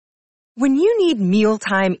When you need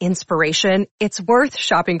mealtime inspiration, it's worth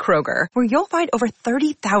shopping Kroger, where you'll find over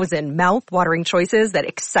 30,000 mouth-watering choices that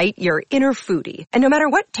excite your inner foodie. And no matter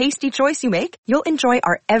what tasty choice you make, you'll enjoy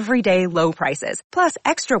our everyday low prices, plus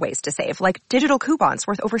extra ways to save, like digital coupons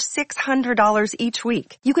worth over $600 each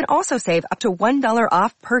week. You can also save up to $1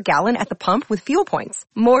 off per gallon at the pump with fuel points.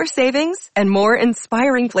 More savings and more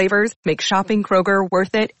inspiring flavors make shopping Kroger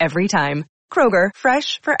worth it every time. Kroger,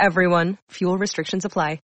 fresh for everyone. Fuel restrictions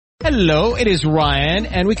apply. Hello, it is Ryan,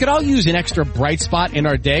 and we could all use an extra bright spot in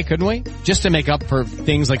our day, couldn't we? Just to make up for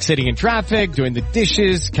things like sitting in traffic, doing the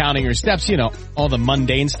dishes, counting your steps, you know, all the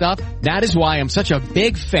mundane stuff. That is why I'm such a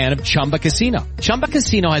big fan of Chumba Casino. Chumba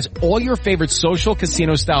Casino has all your favorite social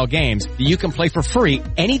casino-style games that you can play for free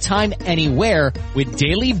anytime, anywhere with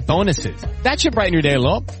daily bonuses. That should brighten your day a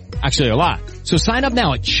little. Actually, a lot. So sign up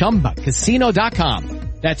now at ChumbaCasino.com.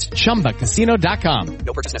 That's ChumbaCasino.com.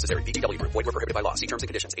 No purchase necessary. VGW Group. Void where prohibited by law. See terms and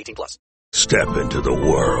conditions. 18+. Step into the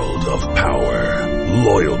world of power,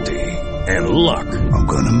 loyalty, and luck. I'm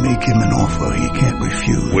gonna make him an offer he can't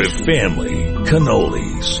refuse. With family,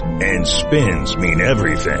 cannolis, and spins mean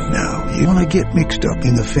everything. Now, you wanna get mixed up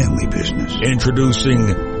in the family business. Introducing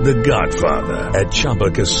The Godfather at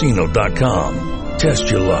ChumbaCasino.com. Test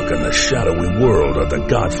your luck in the shadowy world of The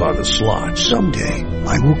Godfather slot. Someday,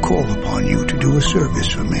 I will call upon you to do a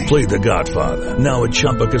service for me. Play The Godfather, now at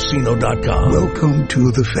ChumbaCasino.com. Welcome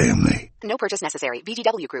to the family. No purchase necessary.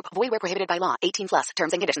 VGW Group. Void where prohibited by law. 18+.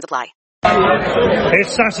 Terms and conditions apply.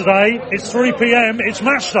 It's Saturday, it's 3 p.m, it's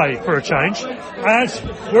match day for a change, as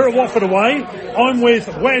we're at Watford away. I'm with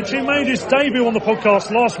Wedge, who made his debut on the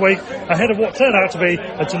podcast last week ahead of what turned out to be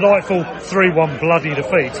a delightful 3-1 bloody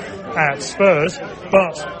defeat at Spurs,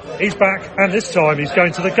 but he's back, and this time he's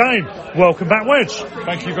going to the game. Welcome back, Wedge.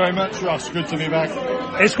 Thank you very much, Ross. Good to be back.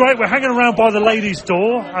 It's great. We're hanging around by the ladies'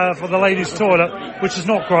 door for the ladies' toilet, which is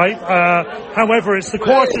not great. However, it's the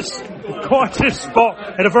quietest spot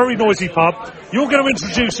at a very noisy pub. You're going to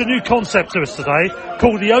introduce a new concept to us today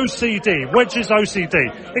called the OCD, Wedge's OCD.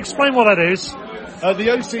 Explain what that is. The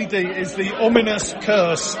OCD is the ominous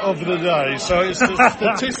curse of the day. So it's the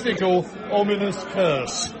statistical ominous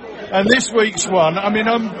curse. And this week's one, I mean,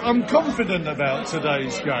 I'm confident about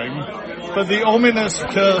today's game, but the ominous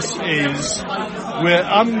curse is we're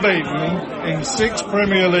unbeaten in 6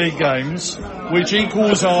 Premier League games, which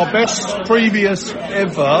equals our best previous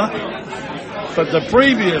ever. But the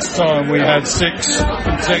previous time we had 6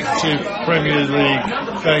 consecutive Premier League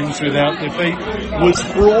games without defeat was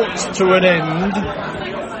brought to an end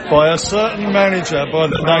by a certain manager by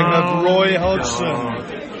the name of Roy Hodgson.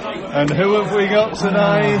 And who have we got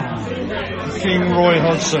today? King Roy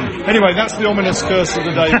Hodgson. Anyway, that's the ominous curse of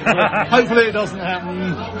the day. Hopefully it doesn't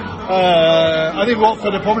happen. I think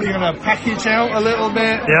Watford are probably going to package out a little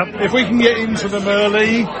bit. Yep. If we can get into them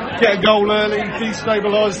early, get a goal early,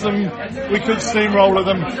 destabilise them, we could steamroller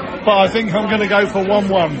them. But I think I'm going to go for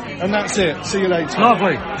 1-1. And that's it. See you later.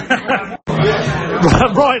 Lovely.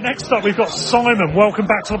 Right, next up we've got Simon. Welcome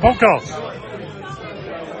back to the podcast.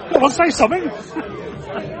 Come on, say something.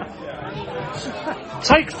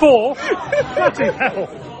 Take 4. Bloody hell.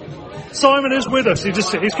 Simon is with us. He's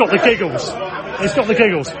got the giggles. He's got the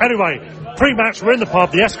giggles. Anyway, pre-match, we're in the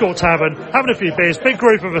pub, the Escort Tavern, having a few beers, big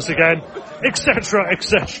group of us again, etc.,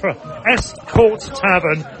 etc. Escort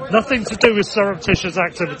Tavern, nothing to do with surreptitious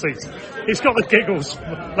activities. He's got the giggles.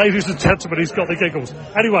 Ladies and gentlemen, he's got the giggles.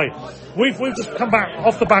 Anyway, we've just come back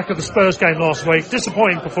off the back of the Spurs game last week.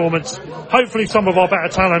 Disappointing performance. Hopefully some of our better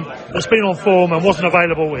talent that's been on form and wasn't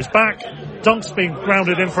available is back. Dunk's been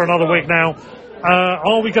grounded in for another week now.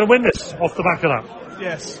 Are we going to win this off the back of that?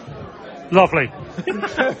 Yes. Lovely.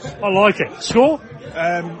 I like it. Score?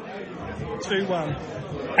 2-1.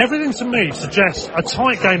 Everything to me suggests a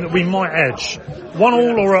tight game that we might edge.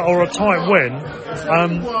 1-1 or a tight win.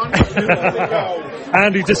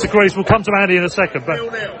 Andy disagrees. We'll come to Andy in a second. But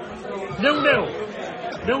 0-0.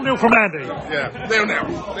 0-0 from Andy. Yeah,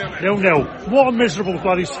 0-0. 0-0. What a miserable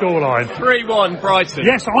bloody scoreline. 3-1 Brighton.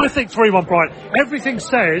 Yes, I think 3-1 Brighton. Everything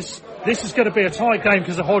says this is going to be a tight game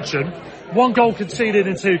because of Hodgson. 1 goal conceded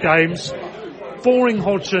in 2 games. Boring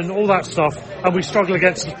Hodgson, all that stuff, and we struggle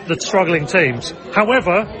against the struggling teams.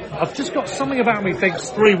 However, I've just got something about me thinks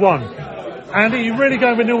 3-1. Andy, you really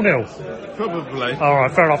going with 0-0? Probably. All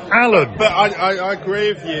right, fair enough. Alan. But I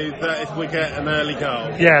agree with you that if we get an early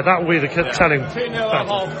goal. Yeah, that will be the telling. 2-0 at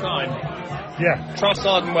half time. Yeah.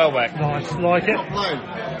 Trossard and Welbeck. Nice, like it. Not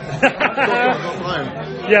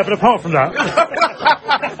Yeah, but apart from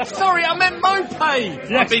that. Sorry, I meant Mopay.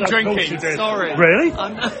 Yes, I've been of course drinking. you did. Sorry. Really?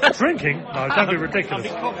 Drinking? No, don't be ridiculous.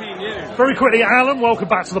 I've been copying you. Very quickly, Alan, welcome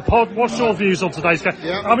back to the pod. What's your views on today's game?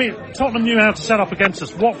 Yeah. I mean, Tottenham knew how to set up against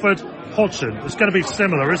us. Watford Hodgson, it's going to be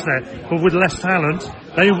similar, isn't it? But with less talent.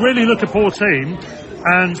 They really look a poor team,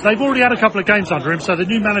 and they've already had a couple of games under him, so the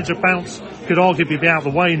new manager bounce could arguably be out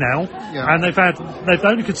of the way now. Yeah. And they've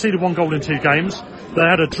only conceded 1 goal in 2 games. They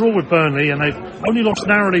had a draw with Burnley, and they've only lost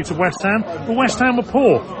narrowly to West Ham. But West Ham were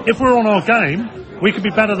poor. If we're on our game, we could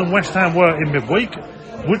be better than West Ham were in midweek.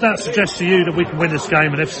 Would that suggest to you that we can win this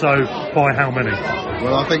game, and if so, by how many?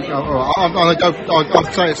 Well, I think I'll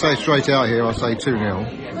say it straight out here. I'll say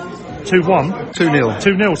 2-0. 2-1? 2-0.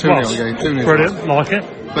 2-0 to us. Yeah, 2-0. Brilliant, like it.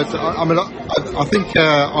 But I think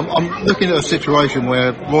I'm looking at a situation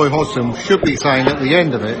where Roy Hodgson should be saying at the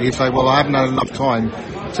end of it, he'd say, well, I haven't had enough time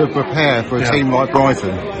to prepare for a team like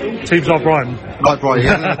Brighton. Teams like Brighton. He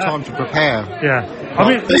hasn't had time to prepare. Yeah.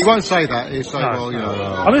 He won't say that. He'll say, well, you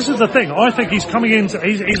know. This is the thing. I think he's coming into.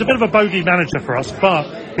 He's a bit of a bogey manager for us,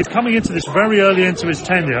 but he's coming into this very early into his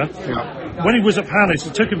tenure. Yeah. When he was at Palace,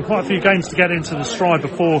 it took him quite a few games to get into the stride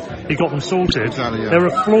before he got them sorted. Exactly, yeah. There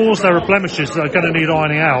are flaws, there are blemishes that are going to need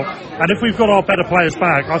ironing out. And if we've got our better players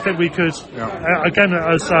back, I think we could, again,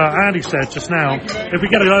 as Andy said just now, if we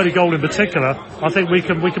get an early goal in particular, I think we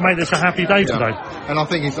can make this a happy day today. And I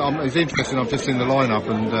think it's interesting, I've just seen the lineup,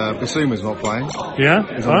 and Bissouma's not playing. Yeah?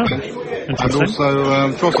 He's on the bench. And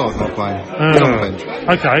also Trossard's not playing. He's on the bench.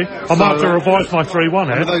 Okay, I might have to revise my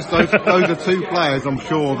 3-1 here. Those are 2 players I'm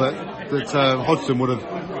sure that Hodgson would have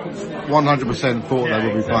 100% thought they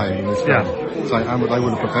would be playing in this game. So, and they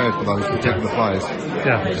would have prepared for those particular players.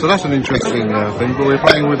 Yeah. So that's an interesting thing. But we're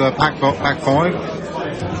playing with a back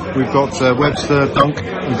 5. We've got Webster, Dunk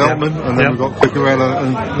and Veltman, and then we've got Cucurella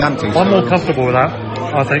and Lamptey. I'm more comfortable with that,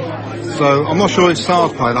 I think. So I'm not sure it's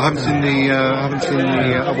Sar's playing. I haven't seen the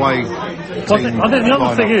away. I think the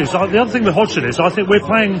other thing is, the other thing with Hodgson is, I think we're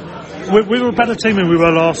playing. We were a better team than we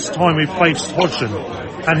were last time we faced Hodgson.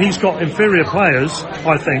 And he's got inferior players,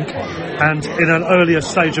 I think, and in an earlier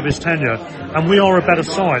stage of his tenure, and we are a better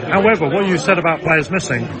side. However, what you said about players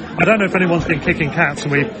missing, I don't know if anyone's been kicking cats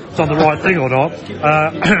and we've done the right thing or not.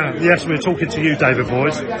 Yes, we're talking to you, David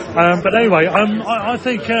Boys. But anyway, I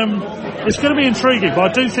think it's going to be intriguing,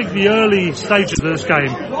 but I do think the early stages of this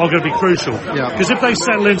game are going to be crucial. Because if they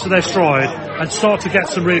settle into their stride and start to get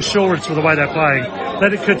some reassurance with the way they're playing,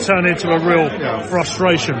 then it could turn into a real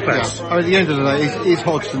frustration fest. At the end of the day, it's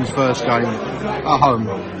Hodgson's first game at home.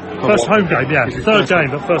 First home game, third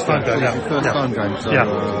game, but first home game, First home game, so...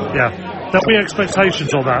 There'll be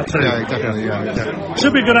expectations on that too. Yeah, definitely,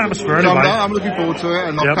 Should be a good atmosphere anyway. I'm looking forward to it,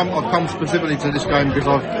 and I've come specifically to this game because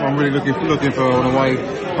I'm really looking for an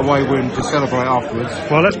away win to celebrate afterwards.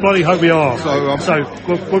 Well, let's bloody hope we are. So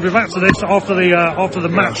we'll be back to this after the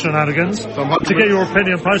match shenanigans to get your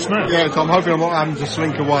opinion post-match. Yeah, so I'm hoping I'm not having to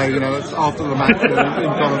slink away, that's after the match and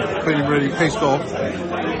kind of feeling really pissed off.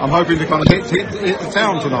 I'm hoping to kind of hit the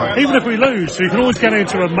town tonight. Even if we lose, we can always get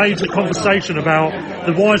into a major conversation about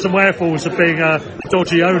the whys and wherefores of being a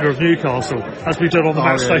dodgy owner of Newcastle, as we did on the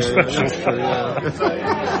matchday special.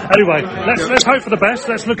 Anyway, let's hope for the best.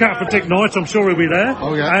 Let's look out for Dick Knight. I'm sure he'll be there.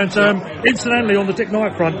 And incidentally, on the Dick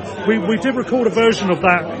Knight front, we did record a version of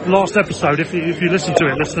that last episode, if you listen to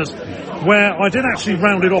it, listeners, where I did actually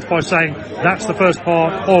round it off by saying that's the first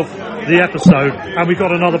part of the episode, and we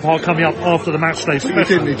got another part coming up after the matchday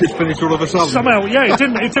special. It just finished all of a sudden. Somehow, it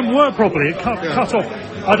didn't work properly. It cut off.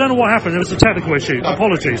 I don't know what happened. There was a technical issue.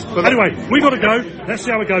 Apologies. But anyway, we got to go. Let's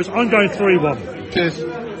see how it goes. I'm going 3-1. Cheers.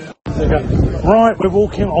 Right, we're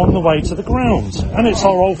walking on the way to the ground, and it's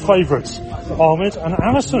our old favourites, Ahmed and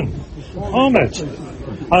Alison. Ahmed,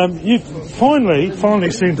 you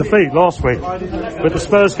finally seen defeat last week with the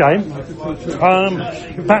Spurs game.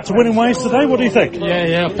 Back to winning ways today. What do you think?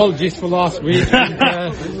 Yeah. Apologies for last week.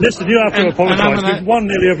 Listen, you have to apologise. We've won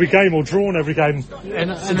nearly every game or drawn every game.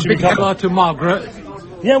 And a big hello to Margaret.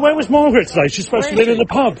 Yeah, where was Margaret today? She's supposed to live in the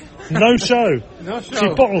pub. No show. She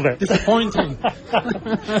bottled it. Disappointing.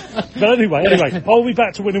 But anyway, are we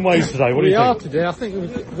back to winning ways today? What do you think? We are today. I think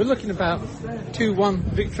we're looking about 2-1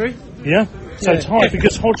 victory. Yeah? So tight,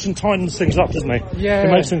 because Hodgson tightens things up, doesn't he? Yeah.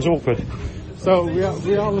 It makes things awkward. So we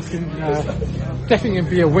are looking, definitely going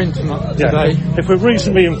to be a win today. If we're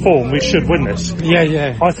reasonably informed, we should win this.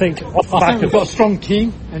 Yeah. I think we've got a strong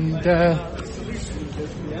team, and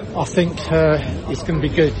I think it's going to be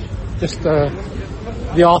good. Just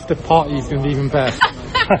the after party is going to be even better.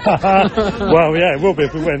 Well, yeah, it will be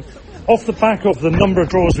if we win. Off the back of the number of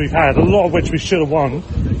draws we've had, a lot of which we should have won,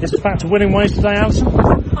 is it back to winning ways today, Alison?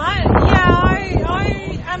 I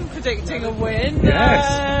am predicting a win.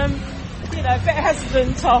 Yes. A bit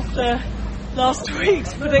hesitant after last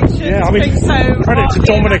week's predictions. Yeah, I mean, credit to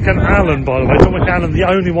Dominic and Alan, by the way. Dominic and Alan, the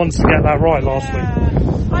only ones to get that right last week.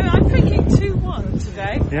 I'm thinking 2-1 today.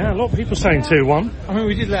 okay. Yeah, a lot of people saying 2-1. I mean,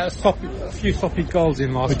 we did let a few sloppy goals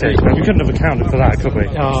in last We week. did, but we couldn't have accounted for that, could we?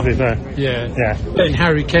 To be fair. Yeah. Letting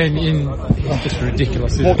Harry Kane in is just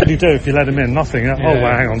ridiculous. What can you do if you let him in? Nothing. Oh,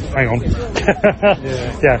 well, hang on.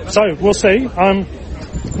 Yeah, so we'll see. I'm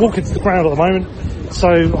walking to the ground at the moment. So,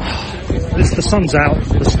 the sun's out,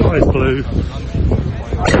 the sky is blue.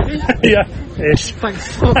 Yeah, ish.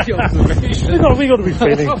 Thanks for the observation. we got to be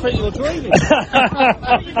feeling. I think you're dreaming.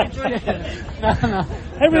 No.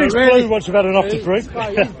 Everything's blue once you've had enough to drink.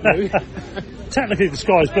 Blue. Technically the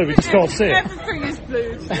sky is blue, we just can't see it. Everything is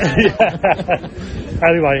blue.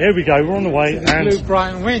 Anyway, here we go, we're on the way. And Blue,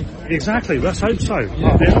 Brighton win. Exactly, let's hope so.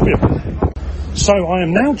 So I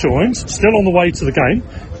am now joined, still on the way to the game,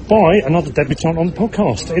 by another debutant on the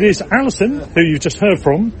podcast. It is Alison, who you've just heard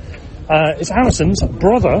from. It's Alison's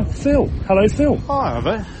brother, Phil. Hello, Phil. Hi,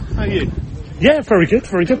 there. How are you? Yeah, very good,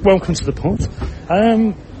 very good. Welcome to the pod.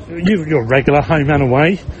 You're a regular home and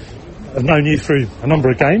away. I've known you through a number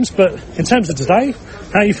of games, but in terms of today,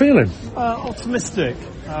 how are you feeling? Optimistic.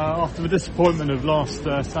 After the disappointment of last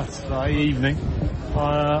Saturday evening,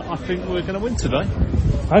 I think we're going to win today.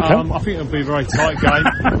 Okay. I think it'll be a very tight game.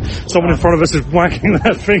 Someone in front of us is wagging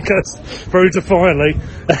their fingers very defiantly.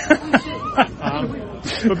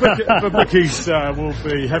 The bookies will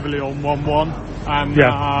be heavily on 1-1, and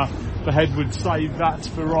the head would save that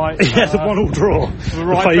for right. The 1-1 draw. The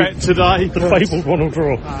right bet today. The fabled 1-1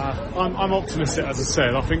 draw. I'm optimistic, as I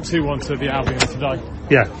said. I think 2-1 to the Albion today.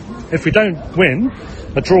 Yeah. If we don't win,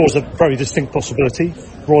 a draw is a very distinct possibility.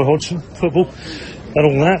 Roy Hodgson, football, and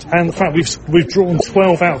all that. And the fact we've drawn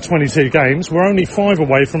 12 out of 22 games, we're only 5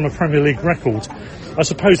 away from a Premier League record. I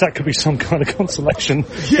suppose that could be some kind of consolation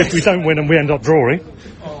if we don't win and we end up drawing.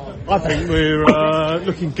 I think we're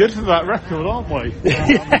looking good for that record, aren't we?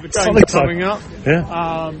 The game's coming up.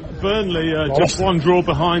 Yeah. Burnley just one draw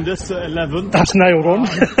behind us at 11. That's nailed on.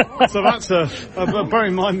 So that's bear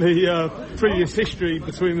in mind the previous history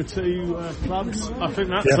between the two clubs. I think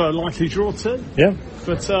that's a likely draw too. Yeah.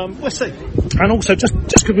 But we'll see. And also, just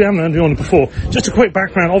because we haven't heard you on it before, just a quick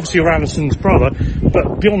background. Obviously, you're Alison's brother,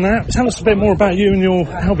 but beyond that, tell us a bit more about you and your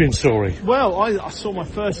Albion story. Well, I saw my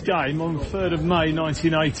first game on the 3rd of May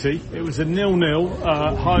 1980. It was a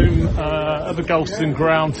 0-0 home at the Golston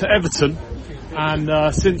ground to Everton,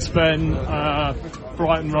 and since then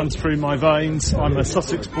Brighton runs through my veins. I'm a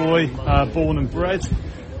Sussex boy, born and bred,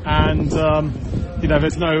 and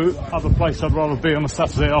there's no other place I'd rather be on a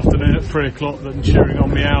Saturday afternoon at 3 o'clock than cheering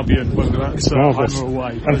on the Albion, whether that's home or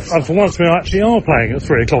away. And for once we actually are playing at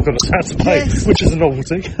 3 o'clock on a Saturday, which is a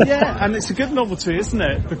novelty. Yeah, and it's a good novelty, isn't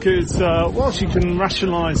it? Because whilst you can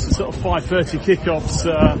rationalise the sort of 5:30 kickoffs,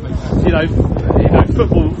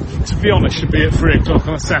 football, to be honest, should be at 3 o'clock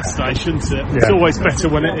on a Saturday, shouldn't it? It's always better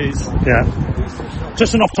when it is. Yeah.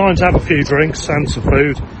 Just enough time to have a few drinks and some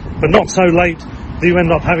food, but not so late that you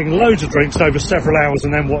end up having loads of drinks over several hours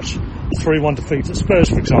and then watch 3-1 defeat at Spurs,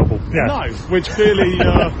 for example. Yeah. No, which clearly,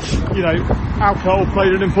 alcohol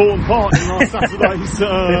played an important part in last Saturday's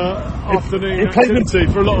afternoon activity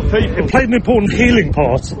for a lot of people. It played an important healing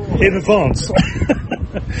part in advance.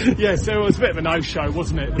 Yes, it was a bit of a no-show,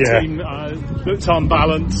 wasn't it? The team looked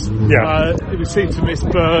unbalanced. It seemed to miss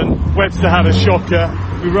Burn. Webster had a shocker.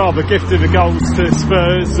 We rather gifted the goals to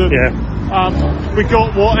Spurs. And, we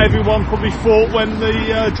got what everyone probably thought when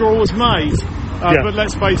the draw was made. But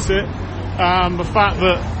let's face it, the fact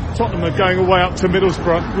that Tottenham are going away up to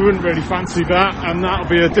Middlesbrough, we wouldn't really fancy that, and that'll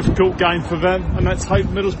be a difficult game for them, and let's hope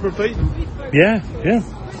Middlesbrough beat them. Yeah.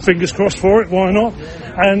 Fingers crossed for it, why not?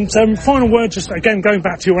 And final word, just again going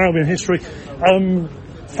back to your Albion history,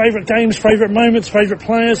 favourite games, favourite moments, favourite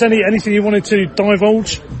players, anything you wanted to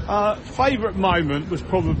divulge? Favourite moment was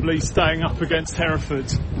probably staying up against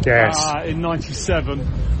Hereford in 97,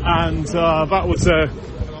 and that was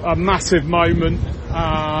a massive moment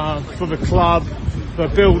for the club, the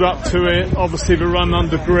build up to it, obviously the run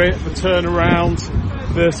under grit, the turnaround,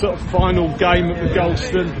 the sort of final game at the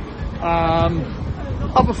Golston.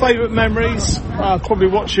 Other favourite memories, probably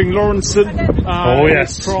watching Lawrenson in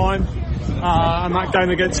his prime, and that game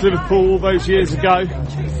against Liverpool all those years ago,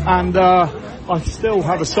 and I still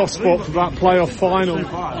have a soft spot for that playoff final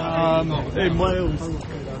in Wales.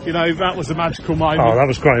 That was a magical moment. Oh, that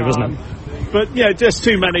was great, wasn't it? But yeah, just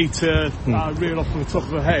too many to reel off the top of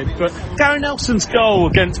the head. But Gary Nelson's goal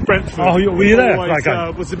against Brentford. Oh, were you there?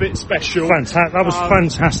 Was a bit special. Fantastic. That was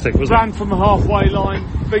fantastic, wasn't it? Ran from the halfway line,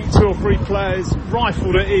 beat 2 or 3 players,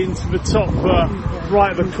 rifled it into the top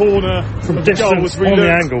right of the corner. From a distance, on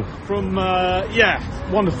the angle. From,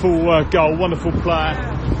 wonderful goal, wonderful player.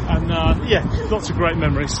 And, lots of great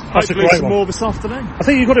memories. That's Hopefully a great some one. more this afternoon. I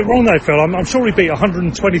think you got it wrong though, Phil. I'm sure he beat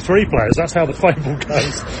 123 players. That's how the fable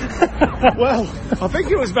goes. Well, I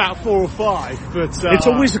think it was about 4 or 5, but... it's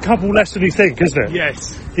always a couple less than you think, isn't it?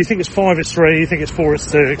 Yes. You think it's 5, it's 3, you think it's 4,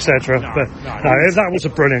 it's 2, etc. No, that was a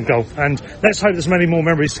brilliant goal. And let's hope there's many more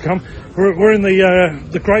memories to come. We're in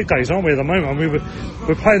the great days, aren't we, at the moment? I mean,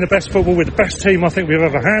 we're playing the best football with the best team I think we've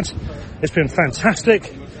ever had. It's been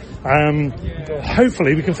fantastic.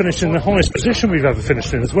 Hopefully we can finish in the highest position we've ever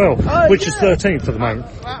finished in as well, which is 13th at the moment.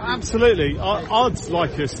 Absolutely. I'd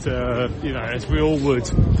like us to, as we all would,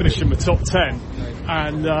 finish in the top 10.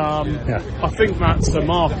 And I think that's the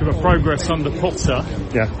mark of a progress under Potter.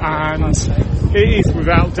 Yeah. And it is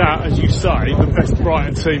without doubt, as you say, the best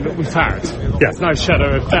Brighton team that we've had. Yeah. There's no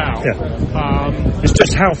shadow of doubt. Yeah. It's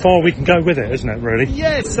just how far we can go with it, isn't it, really?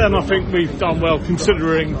 Yes, and I think we've done well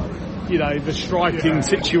considering the striking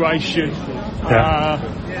situation.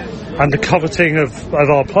 And the coveting of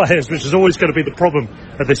our players, which is always going to be the problem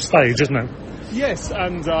at this stage, isn't it? Yes,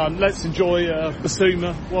 and let's enjoy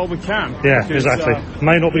Basuma while we can. Yeah, because, exactly.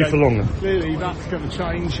 May not be for long. Clearly that's going to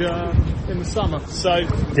change in the summer. So,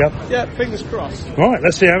 fingers crossed. Right,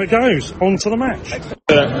 let's see how it goes. On to the match.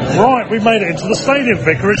 Right, we made it into the stadium,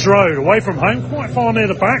 Vicarage Road, away from home, quite far near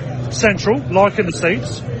the back, central, liking the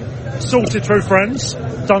seats. Sorted through friends,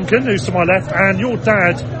 Duncan, who's to my left, and your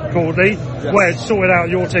dad, Courtney, Wed, sorted out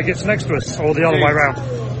your tickets next to us, or the other way around.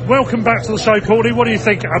 Welcome back to the show, Courtney. What do you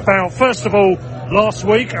think about, first of all, last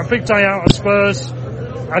week, a big day out at Spurs?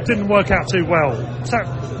 It didn't work out too well. So,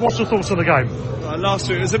 what's your thoughts on the game? Last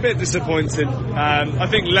week was a bit disappointing. I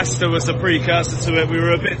think Leicester was a precursor to it. We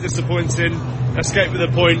were a bit disappointing. Escaped with a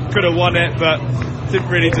point, could have won it, but didn't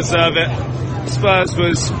really deserve it. Spurs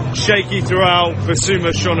was shaky throughout.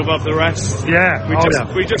 Basuma shone above the rest.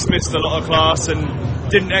 We just missed a lot of class and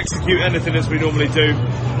didn't execute anything as we normally do.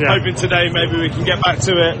 Hoping today maybe we can get back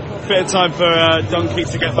to it. Bit of time for Donkey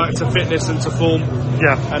to get back to fitness and to form.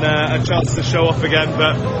 And a chance to show off again.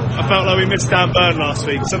 But I felt like we missed Dan Burn last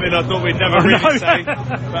week. Something I thought we'd never really say.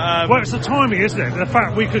 But, well, it's the timing, isn't it? The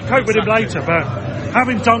fact we could cope with him later, but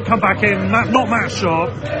having Dunk come back in, not match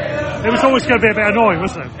sharp, it was always going to be a bit annoying,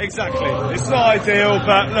 wasn't it? Exactly. It's not ideal,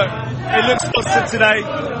 but look, it looks positive today.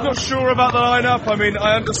 Not sure about the lineup. I mean,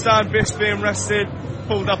 I understand Biss being rested,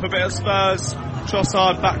 pulled up a bit of Spurs.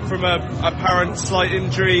 Trossard back from a apparent slight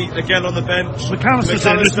injury, again on the bench.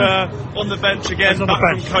 McAllister on the bench again, back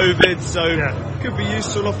from COVID, so could be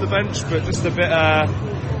useful off the bench, but just a bit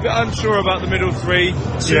unsure about the middle three.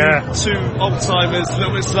 Two old-timers, a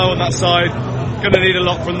little bit slow on that side. Going to need a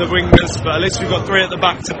lot from the wingers, but at least we've got 3 at the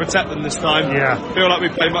back to protect them this time. Feel like we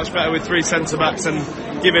play much better with 3 centre-backs and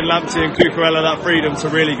giving Lamptey and Cucurella that freedom to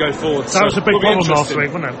really go forward. That was a big problem last week,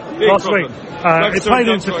 wasn't it? Last week. It played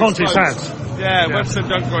into Conte's hands. Webster and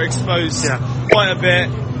Dunk got exposed quite a bit.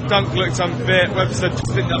 Dunk looked unfit. Webster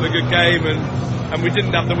just didn't have a good game, and we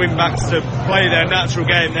didn't have the wing backs to play their natural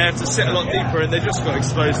game. They had to sit a lot deeper, and they just got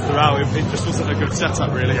exposed throughout. It just wasn't a good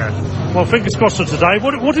setup, really. Well, fingers crossed for today.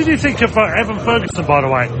 What did you think of Evan Ferguson, by the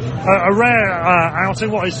way? A rare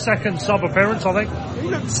outing. His second sub appearance, I think. He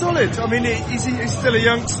looked solid. I mean, he's still a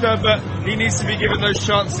youngster, but he needs to be given those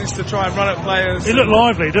chances to try and run at players. He looked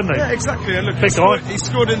lively, didn't he? Yeah, exactly. And look, he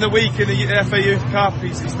scored in the week in the FA Youth Cup.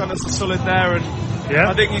 He's done us a solid there, and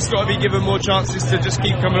I think he's got to be given more chances to just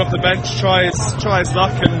keep coming off the bench, try his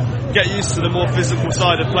luck, and get used to the more physical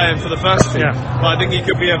side of playing for the first team. But I think he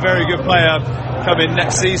could be a very good player coming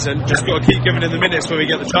next season. Just got to keep giving him the minutes when we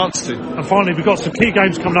get the chance to. And finally, we've got some key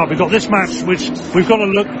games coming up. We've got this match, which we've got to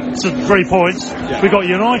look to 3 points. We've got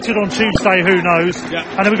United on Tuesday, who knows?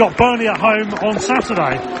 And then we've got Burnley at home on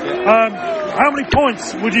Saturday. How many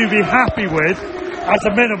points would you be happy with as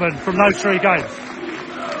a minimum from those 3 games?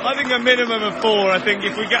 I think a minimum of 4. I think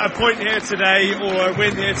if we get a point here today or a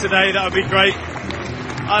win here today, that would be great.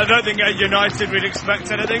 I don't think at United we'd expect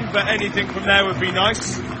anything, but anything from there would be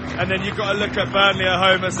nice. And then you've got to look at Burnley at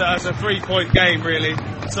home as a 3-point game, really.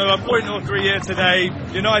 So a point or 3 here today,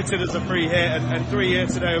 United as a free hit, and 3 here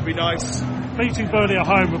today would be nice. Beating Burnley at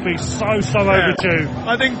home would be so overdue.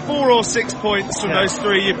 I think 4 or 6 points from those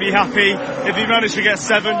 3, you'd be happy. If you manage to get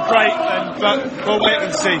 7, great, but we'll wait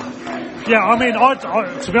and see. Yeah, I mean,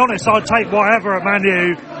 to be honest, I'd take whatever at Man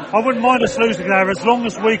U. I wouldn't mind us losing there as long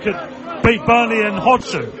as we could beat Burnley and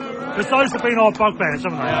Hodgson. Because those have been our bugbears,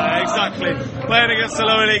 haven't they? Yeah, exactly. Playing against the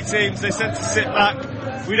lower league teams, they tend to sit back.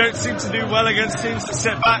 We don't seem to do well against teams that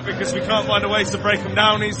sit back because we can't find a way to break them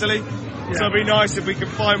down easily. Yeah. So it'd be nice if we can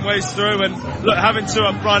find ways through. And look, having two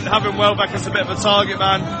up front, having Welbeck as a bit of a target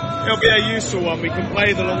man, it'll be a useful one. We can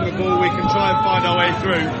play the longer ball, we can try and find our way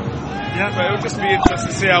through. Yeah, but it'll just be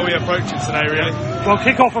interesting to see how we approach it today, really. Well,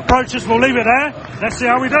 kick-off approaches, we'll leave it there. Let's see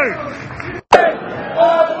how we do.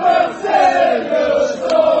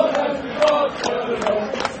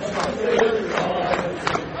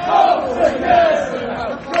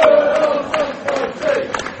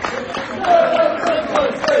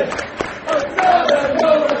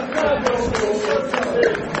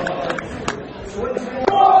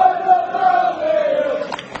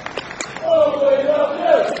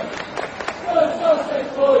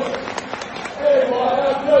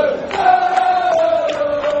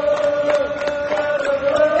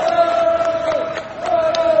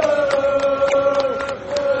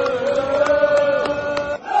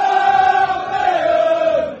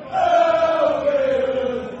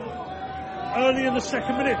 Early in the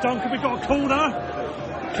second minute, Duncan, we got a corner.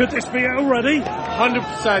 Could this be it already?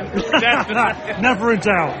 100%. Definitely. Never in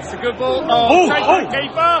doubt. It's a good ball.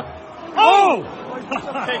 Keeper. Oh!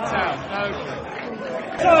 Kicks out.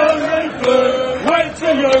 Tony Blue, wait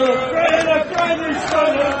till Europe, in a brand new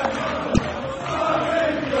stunner.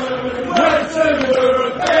 Wait till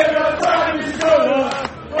Europe, in a brand new stunner.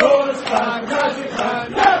 Rollers back, magic man,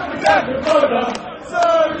 Yappy motor.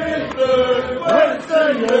 Tony Blue, wait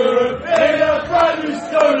till Europe, in a brand new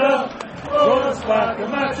stunner. Rollers back, a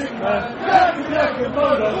magic man, Yappy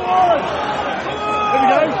motor.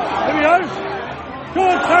 Here we go. Go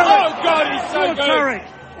on, Tarek. Oh, God, he's so good. Tarek.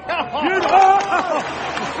 The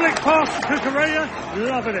flick past to Cucurella,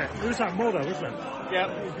 loving it. Who's that? Mordo, wasn't it? Yep.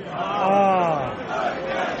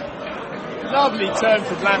 Lovely turn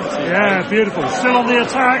for Lamptey. Yeah, beautiful. Still on the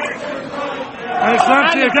attack. And it's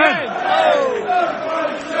Lamptey again.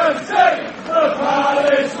 The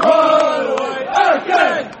Palace run away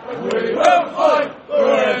again. We will fight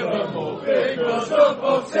forevermore because the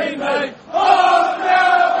football teammate of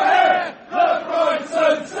now here. The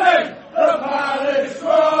Brighton sing. The Palace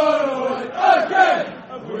run away again,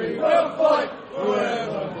 and we will fight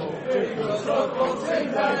forevermore because of football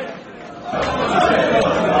teammate.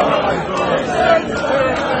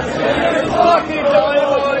 Fucking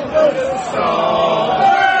dynamite, the star.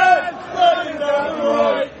 Running down the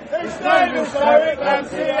right, his name is Eric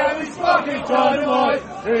Lamptey, and he's fucking dynamite.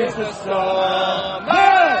 He's the star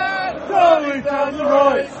man. Running down the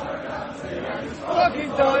right. Fucking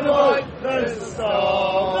dynamite, there's the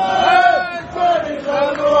star man, running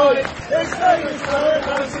down the right. His name is Eric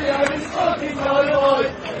Lamptey and he's fucking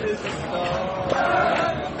dynamite. There's the star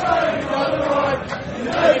man, running down the right.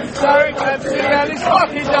 His name is Eric Lamptey and he's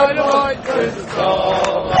fucking dynamite. There's the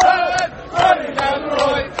star man, running down the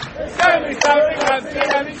right. His name is Eric Lamptey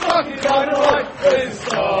and he's fucking dynamite. There's the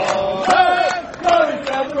star man, running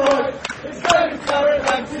down the right. His name is Eric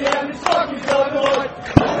Lamptey and he's fucking dynamite.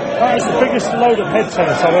 That is the biggest load of head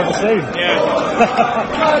tennis I've ever seen. Yeah.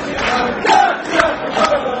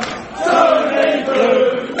 Tony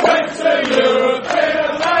Blue, went to Europe in a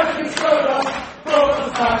magic Skoda. Brought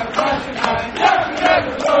us back magic man, Yappy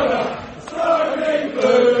motor. Tony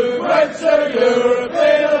Blue, went to Europe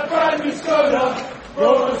in a brand new Skoda.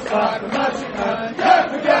 Brought us back a magic man,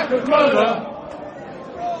 Yappy motor.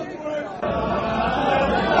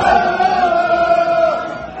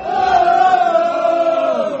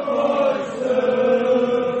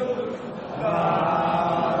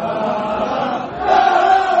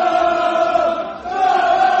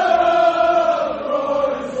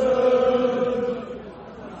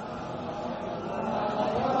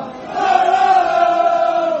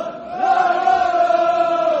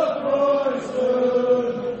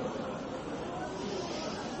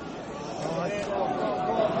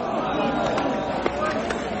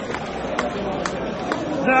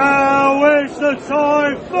 Now is the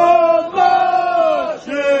time for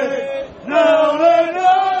marching. Now let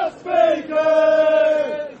us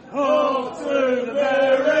begin. Hold to the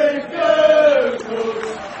very bugles,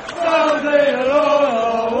 sounding along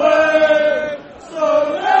our way. So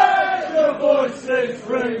let your voices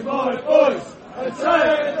ring my voice and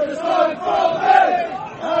take the time from me.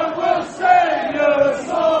 And we'll sing a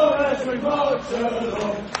song as we march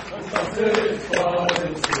along. And that is what it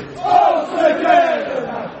is. All together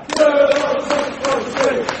now. Girl on 6.3.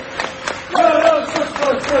 Girl on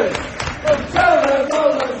 6.3. And tell them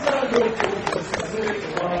all that time will be.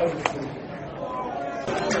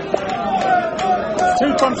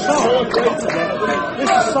 Two-ton start. This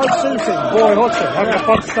is so suiting Roy Hodgson having a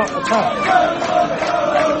fun start attack.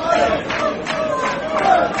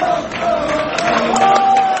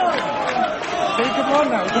 He could run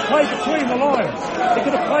now. He could play between the lines. He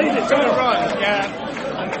could have played it. Good run, yeah.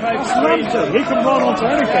 That's Lamptey. He can run onto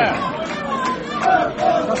anything. Yeah.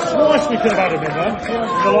 That's twice we could have had him in there in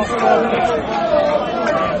the last 5 minutes.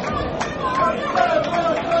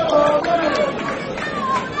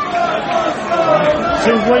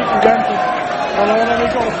 Too weak again to follow on, and he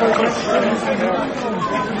got a free kick.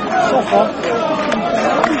 Soft one.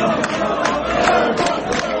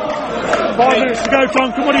 5 minutes to go,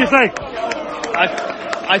 Duncan. What do you think?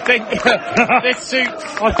 I think this suits.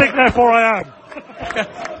 I think, therefore, I am.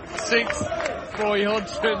 Suits Roy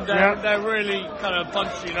Hodgson. They're really kind of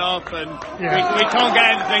bunching up, and we can't get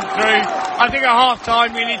anything through. I think at half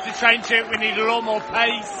time we need to change it. We need a lot more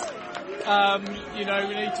pace. We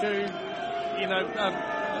need to.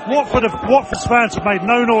 Watford's fans have made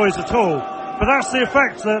no noise at all, but that's the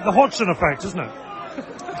effect, the Hodgson effect, isn't it?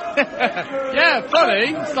 Yeah,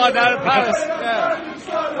 funny. It's like that at Palace.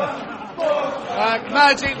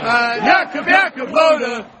 Magic man, Jakub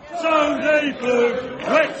Moder. Sunday blue,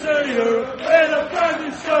 went to Europe in a brand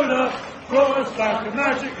new Skoda. Brought us back a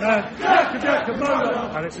magic man, Jakub Moder.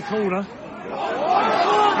 And it's a corner.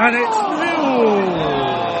 And it's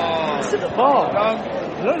hit the bar.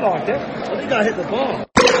 Look like it. I think I hit the bar.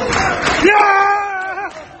 Yeah!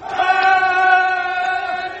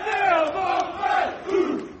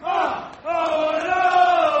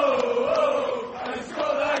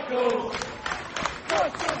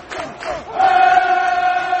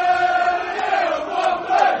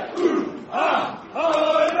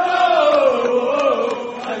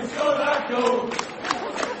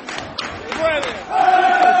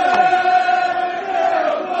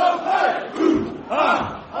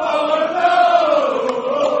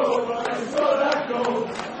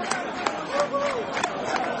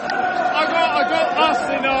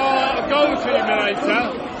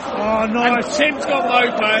 Oh, nice. And Tim's got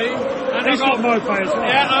Mopé. And he's got Mopé as well.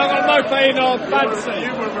 Yeah, I've got Mopé in our fancy.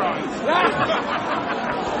 You were right.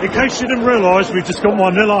 In case you didn't realise, we've just got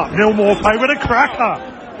 1-0 up. Neil Mopé with a cracker.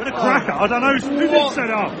 With a cracker. I don't know who did set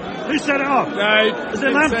it up. Who set it up? No. Is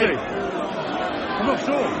it Lamptey? I'm not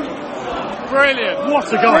sure. Brilliant. What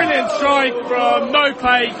a goal. Brilliant strike from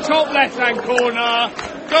Mopé. Top left-hand corner.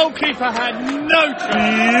 Goalkeeper had no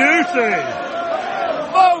chance. Beauty.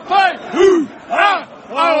 Mopé.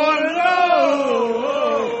 I want to know.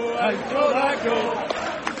 I saw that goal.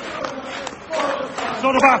 It's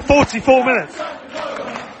not about 44 minutes. I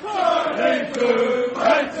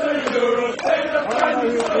don't know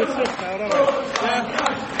who it is now, don't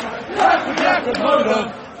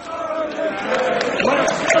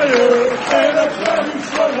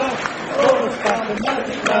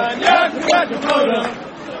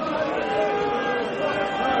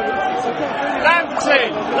Lamptey.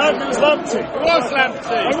 It was Lamptey. It was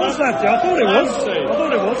Lamptey. It was Lamptey. I thought it was. Lamptey. I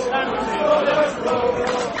thought it was.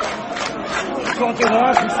 Can't do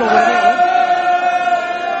that. We saw that.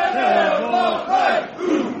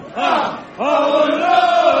 Oh no!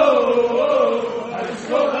 I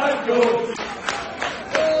saw that goal.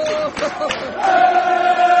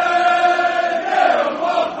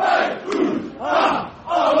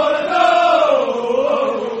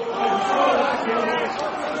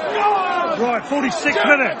 Right, 46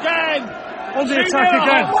 minutes. Again. On the attack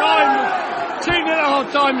again.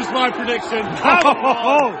 2.5 time is my prediction.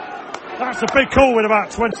 That's a big call with about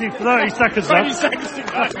 20, 30 seconds left. 20 seconds to go.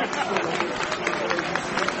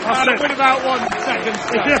 That's it. With about 1 second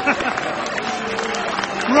left.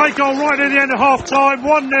 Great goal right near the end of half time.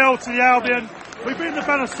 1-0 to the Albion. We've been the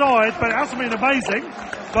better side, but it hasn't been amazing.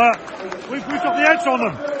 But we've got the edge on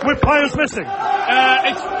them with players missing.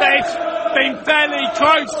 It's been fairly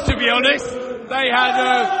close, to be honest. They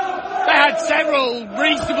had several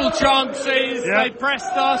reasonable chances. Yeah. They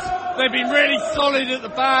pressed us. They've been really solid at the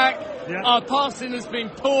back. Yeah. Our passing has been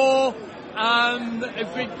poor.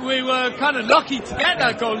 We were kind of lucky to get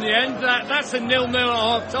that goal in the end. That's a 0-0 at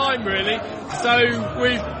half time, really. So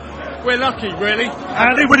we're lucky, really.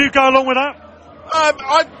 Andy, would you go along with that?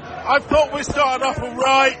 I thought we started off all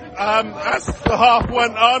right as the half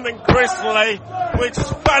went on, and Chrisley, we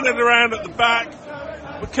just fanning around at the back.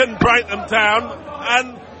 We couldn't break them down,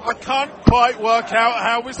 and I can't quite work out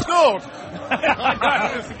how we scored. I know,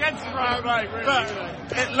 it was against the right, really. But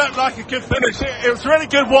it looked like a good finish. It was really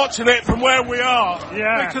good watching it from where we are.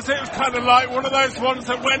 Yeah. Because it was kind of like one of those ones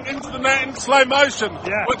that went into the net in slow motion,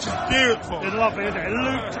 which is beautiful. It's lovely, isn't it? It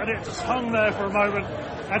looped and it just hung there for a moment.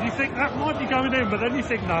 And you think that might be going in, but then you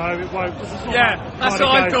think, no, it won't. This is not that's what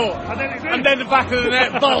I thought. And then the back of the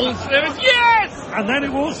net bulged. It was yes! And then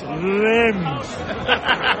it was limbs.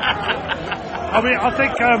 I mean, I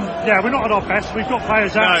think, we're not at our best. We've got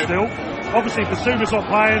players out still. Obviously, Basuma's not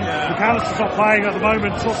playing, McAllister's not playing at the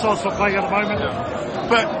moment, Trossard's not playing at the moment.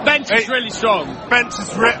 But bench is really strong. Bench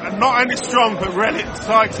is not only strong, but really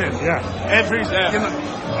exciting. Yeah.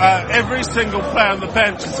 Every single player on the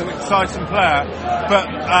bench is an exciting player. But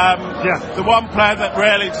the one player that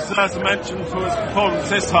really deserves a mention for his performance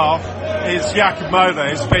this half is Jakub Moder.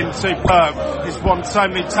 He's been superb. He's won so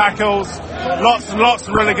many tackles, lots and lots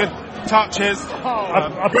of really good touches,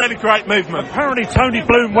 a really great movement. Apparently Tony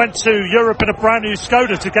Bloom went to Europe in a brand new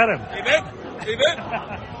Skoda to get him. He did.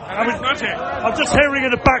 I'm just hearing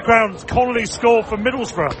in the background Connolly score for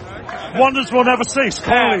Middlesbrough. Wonders will never cease.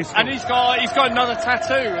 Connolly and he's got another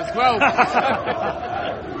tattoo as well.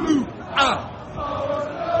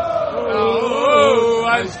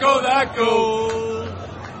 And score that goal.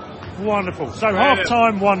 Wonderful. So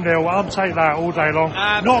half-time 1-0. I'll take that all day long.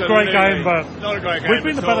 Absolutely. Not a great game, but not a great game we've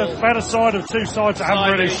been the better side of two sides that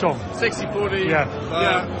haven't really shone. 60-40. Yeah.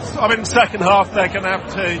 I mean, second half they're going to have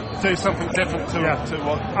to do something different to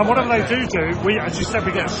what. And whatever they do, as you said,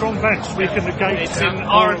 we get a strong bench. We can negate. It's in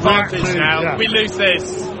our advantage now. Yeah. We lose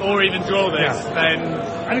this or even draw this, then.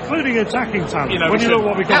 And including attacking talent. When you look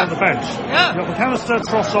what we got on the bench, we've got McAllister,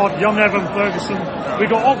 Trossard, Young Evan, Ferguson. We've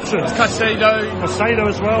got options. Caicedo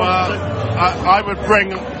as well. I would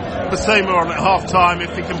bring Basuma on at half time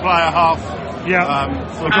if he can play a half.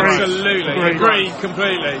 Absolutely. Agree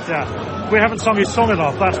completely. Yeah. We haven't sung his song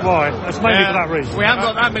enough, that's why. That's mainly for that reason. We haven't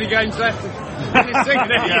got that many games left.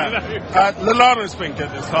 Lallana's been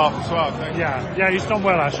good this half as well, I think. Yeah, he's done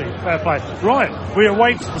well actually. Fair play. Right, we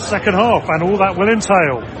await the second half and all that will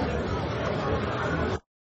entail.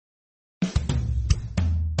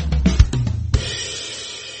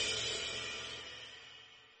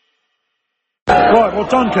 Right, well,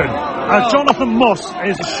 Duncan, Jonathan Moss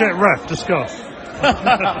is a shit ref. Discuss.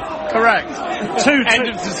 Correct. End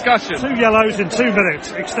of discussion. 2 yellows in 2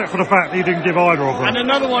 minutes, except for the fact that he didn't give either of them. And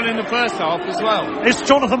another one in the first half as well. Is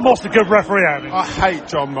Jonathan Moss a good referee, Andy? I hate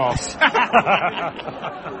John Moss.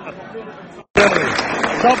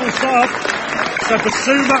 Double sub. So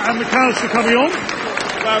Basuma and McAllister coming on.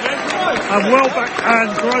 And Welbeck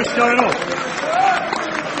and Gross going off.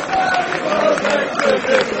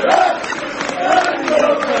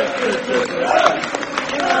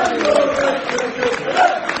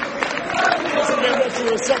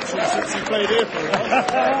 Reception since he played here for a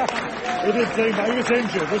while. He did seem that he was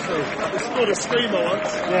injured, wasn't he? He scored a screamer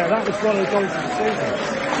once. Yeah, that was one of the goals of the season.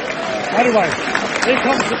 Anyway, here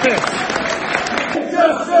comes the pitch. It's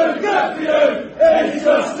just too good for you! It's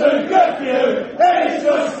just too good for you! It's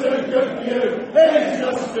just too good for you! It's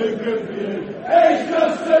just too good for you! It's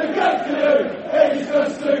just too good for you! It's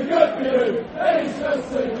just too good for you! It's just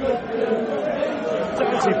too good for you!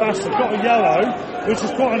 Deputy Bastard got a yellow, which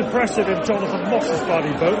is quite impressive in Jonathan Moss's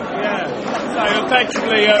bloody boot. Yeah, so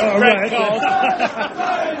effectively a red card.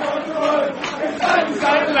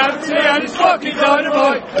 Lamptey and it's fucking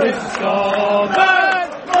dynamite. It's gone mad,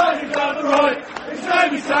 running down the right. His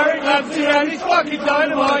name is Tarek Lamptey and it's fucking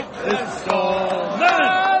dynamite. It's gone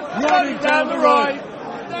mad, running down the right.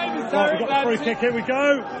 His name is Right, we've got the free kick, here we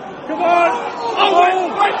go. Come on!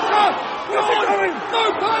 Wait, stop! Where's it going?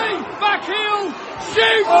 No play! Back heel!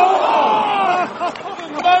 Shoot!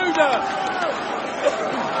 Moder!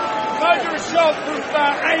 Moder a shot from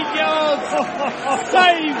about 8 yards.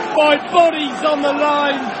 Saved by bodies on the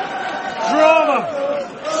line. Drama!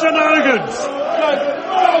 Shenanigans!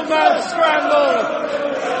 Goal man scramble!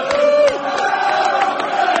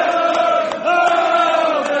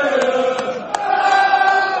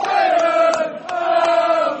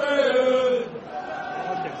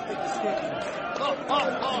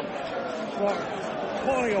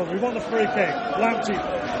 We won the free kick. Lamptey,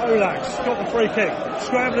 Olax got the free kick.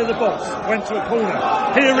 Scrambling the box, went to a corner.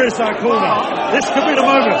 Here is that corner. This could be the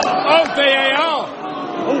moment. Oh, VAR!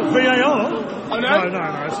 Oh, VAR? Oh, no? No,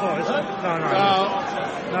 it's not, is it?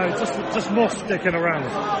 No, just Moss sticking around.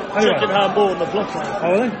 Anyway. Chicken handball on the block line.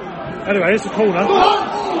 Oh, are they? Anyway, here's the corner.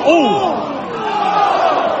 Oh!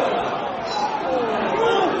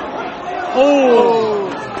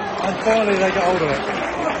 And finally they get hold of it.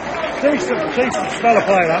 Decent spell of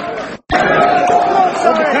play, that.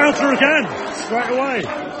 On the counter again, straight away.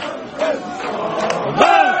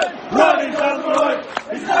 Running down the right,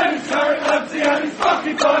 his name is Tarek Lamptey and he's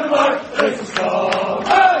fucking dynamite. It's a star.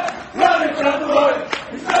 Running down the right,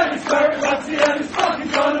 his name is Tarek Lamptey and he's fucking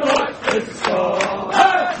dynamite. It's a star.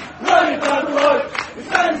 Running down the right, his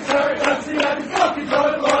name is Tarek Lamptey and he's fucking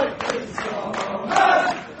dynamite. It's a star.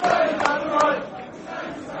 Running down the right.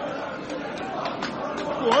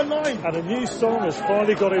 Online. And a new song has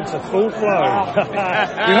finally got into full flow.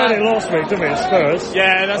 We heard it last week, didn't we, at Spurs?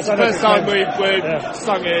 Yeah, that's the first time we've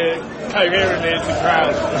sung it coherently as a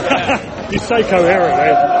crowd. Yeah. You say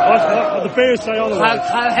coherently. The beers say otherwise.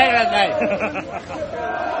 Coherently.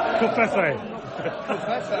 Covfefe.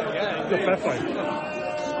 Yeah. Covfefe.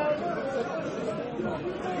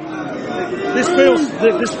 This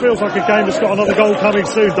feels like a game that's got another goal coming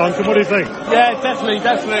soon, Duncan. What do you think? Yeah, definitely. We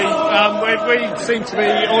seem to be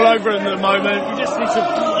all over it at the moment. We just need to,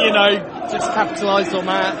 just capitalise on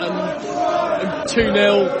that and 2-0.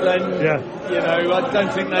 Then, I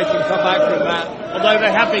don't think they can come back from that. Although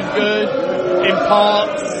they have been good in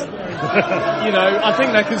parts. I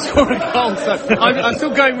think they can score a goal. So I'm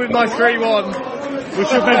still going with my 3-1. We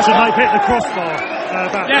should mention they've hit the crossbar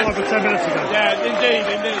about 5 or 10 minutes ago. Yeah, indeed.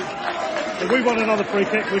 So we want another free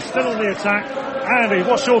kick. We're still on the attack. Andy,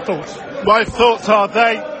 what's your thoughts? My thoughts are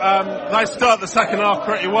they start the second half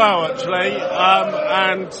pretty well, actually,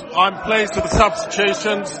 and I'm pleased with the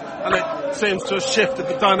substitutions, and it seems to have shifted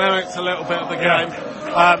the dynamics a little bit of the game.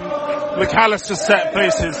 McAllister's set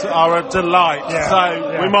pieces are a delight,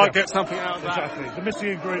 we might get something out of that. Exactly, the missing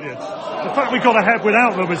ingredients. The fact we got ahead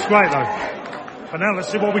without them is great, though. And now let's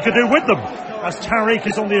see what we can do with them. As Tariq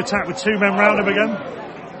is on the attack with 2 men round him again.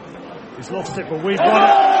 He's lost it, but we've won it.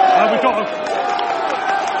 And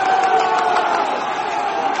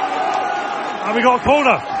we got a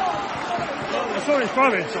corner. Sorry,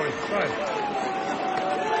 throw in.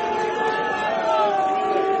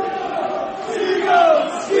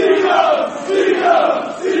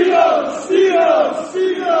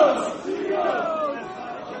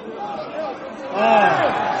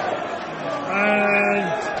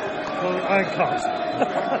 And cut.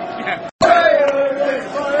 Yeah.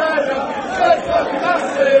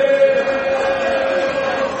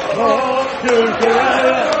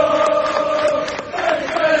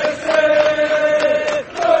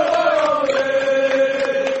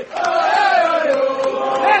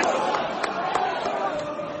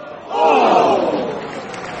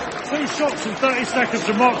 Two shots in 30 seconds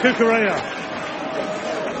from Mark Cucurella.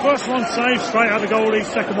 First one saved straight out of the goalie,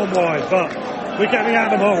 second one wide, but we're getting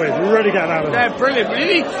out of them, aren't we? We're really getting out of them. Yeah, brilliant.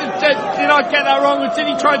 Did I get that wrong? Did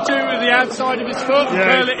he try to do it with the outside of his foot and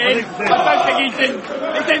curl it in? I don't think he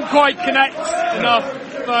didn't quite connect enough.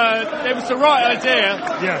 It was the right idea.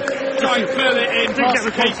 Yeah. Try and curl it in. Didn't get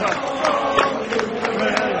the contact.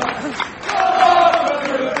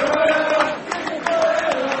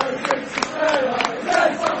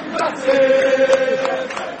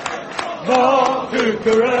 Mark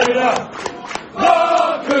Cucurella.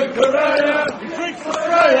 He drinks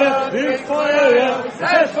Australia, he's fire,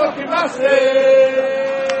 that's fucking massive.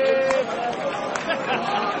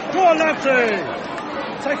 Go on, Lefty.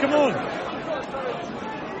 Take him on.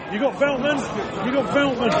 You got Veltman.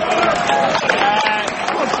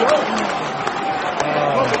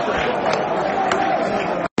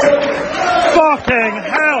 Fucking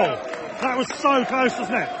hell. That was so close,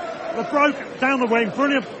 wasn't it? The broke down the wing,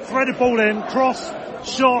 brilliant threaded ball in, cross,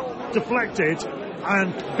 shot, deflected.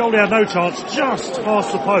 And goalie had no chance, just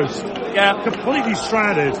past the post. Yeah. Completely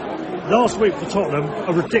stranded. Last week for Tottenham,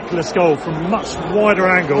 a ridiculous goal from a much wider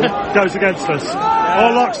angle goes against us.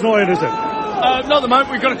 Our luck's not in, is it? Not at the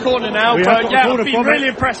moment, we've got a corner now, I've been really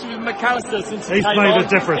impressed with McAllister since he came made on. a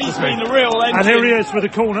difference, He's been a real engine. And here he is with the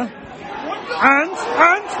corner. And...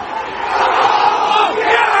 Oh,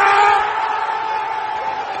 yeah!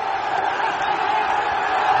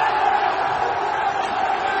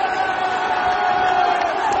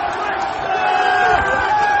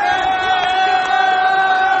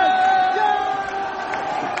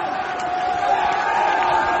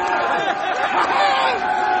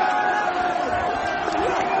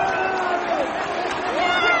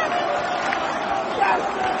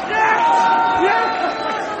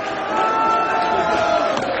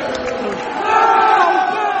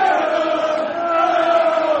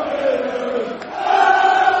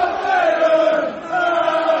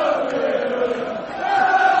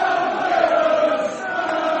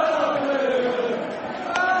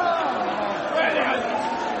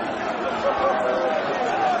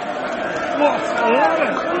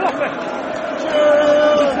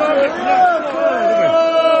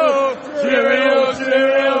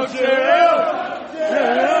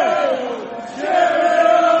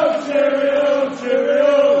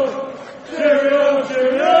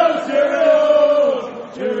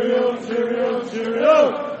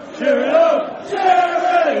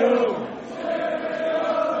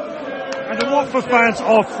 Fans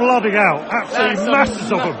are flooding out, absolutely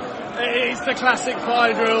masses of them. It's the classic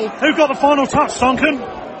fire drill. Who got the final touch, Duncan?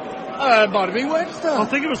 Might have been Webster. I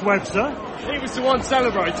think it was Webster. He was the one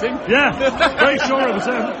celebrating. Yeah, very sure it was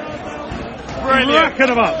him. Brilliant. Racking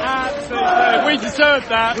them up. Absolutely. We deserved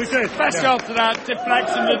that. We did. Especially after that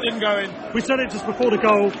deflection that didn't go in. We said it just before the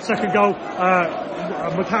goal, second goal.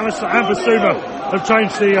 McAllister and Basuma have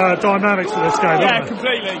changed the dynamics of this game, Yeah, haven't they?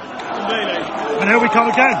 completely. And here we come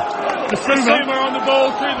again. Basuma on the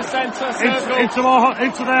ball through the centre circle.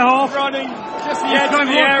 Into their half. Running just the edge of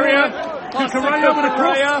the area. Cucurella with a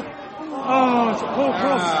cross. Oh, it's a poor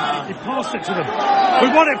cross. He passed it to them. We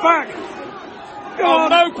want it back. Go on.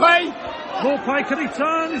 No play. More play. Can he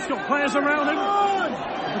turn? He's got players around him.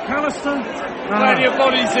 McAllister. Plenty of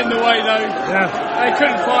bodies in the way though. Yeah. They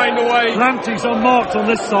couldn't find a way. Lamptey's unmarked on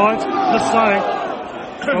this side. Just saying.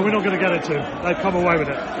 Well, we're not going to get it to him. They've come away with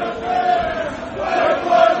it.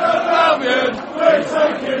 We're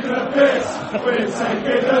taking the piss. We're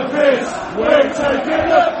taking the piss. We're taking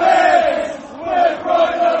the piss. We're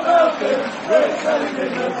right about it. We're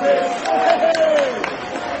taking the piss.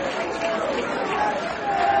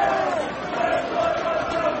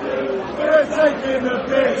 We're taking the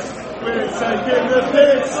piss. We're taking the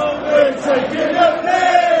piss. We're taking the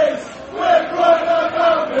piss. We're right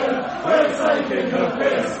about it. We're taking the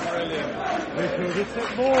piss. We could have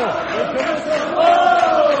took more.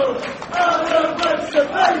 Out of Webster,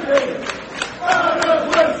 baby! Out of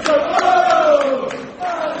Webster, oh!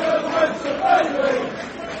 Out of Webster, baby!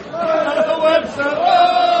 Out of Webster,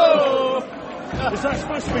 oh! Is that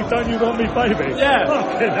supposed to be Don't You Want Me, Baby? Yeah.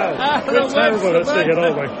 Fucking hell. We're terrible at singing,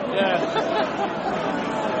 aren't we? Yeah.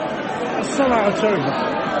 That's so out of tune.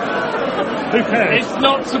 Who cares? It's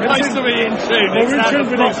not supposed to be in tune. It's at the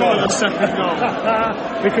bottom of the second goal.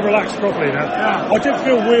 We can relax properly now. Yeah. I did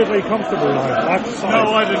feel weirdly comfortable now, I have to say.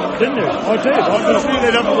 No, I didn't. Didn't you? I did. I just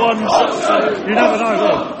needed number one. You never know,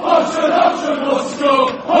 will you? Hodgson, what's the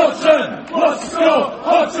score? Hodgson, what's the score?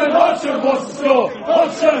 Hodgson, what's the score?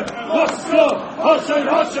 Hodgson, what's the score? Hodgson,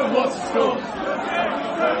 what's the score?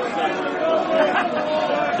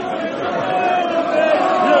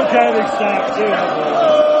 You're getting sacked, too.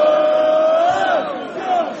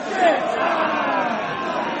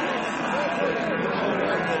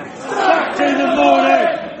 Sacked in the morning!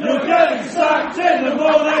 You're getting sacked in the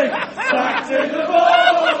morning! Sacked in the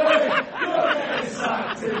morning! You're getting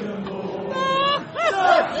sacked in the morning!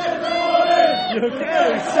 Sacked in the morning! You're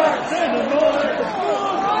getting sacked in the morning!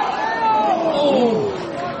 Oh.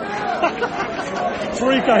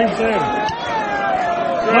 3 games in.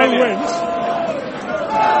 No wins.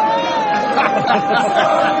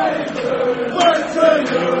 Went to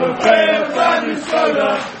European Family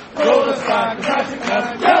Soda! Brought us back a magic man,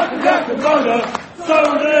 yak and motor,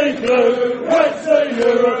 Sony Blue, went to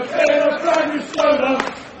Europe in a brand new Skoda.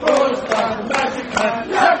 Brought us back a magic man,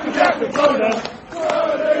 yak and motor,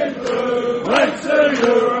 Sony Blue, went to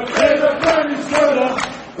Europe in a brand new Skoda.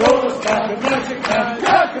 Brought us back a magic man,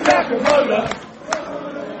 yak and motor.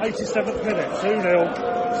 87th minute,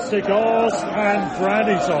 2-0. Cigars and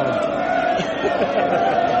brandy time.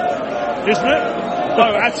 Isn't it?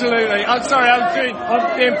 Oh, absolutely. I'm sorry, I'm doing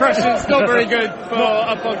the impression. It's not very good for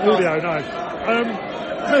a podcast. Audio, no.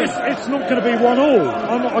 It's not going to be 1-1.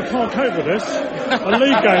 I can't cope with this. A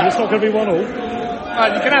league game, it's not going to be 1-1.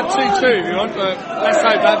 Right, you can have 2-2 if you want, but let's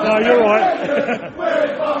hope that. No, you're right. We're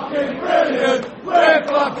fucking brilliant. We're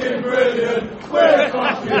fucking brilliant. We're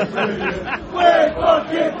fucking brilliant. We're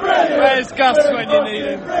fucking brilliant. Where's Gus when you need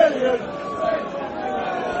him?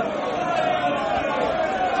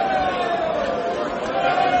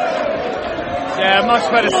 Yeah, much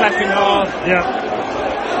better second half.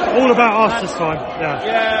 Yeah. All about us this time. Yeah.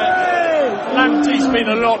 Yeah. Lamptey's been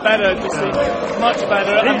a lot better this season. Much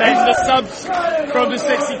better. And then the subs from the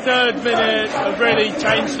 63rd minute have really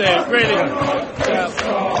changed it. Really. Yeah.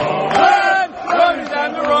 Running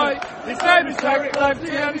down the right. His name is Eric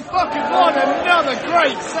Lamptey and he's fucking won another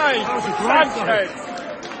great save. That was a great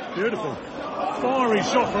save. Beautiful. Fiery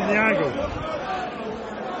shot from the angle.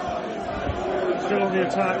 Still on the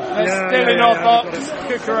attack. Still in our box.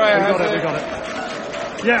 Cucurella has we got it.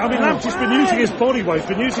 Yeah, I mean, Lamptey's been using his body weight,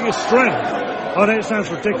 been using his strength. I know it sounds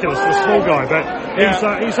ridiculous for a small guy, but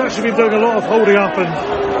he's actually been doing a lot of holding up and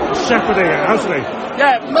shepherding it, hasn't he?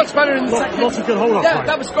 Yeah, much better in the second. Lots of good hold-up. Yeah,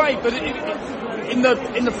 that was great, but in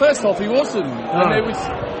the first half he wasn't. No. And it was.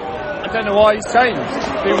 I don't know why he's changed.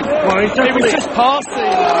 He was just passing.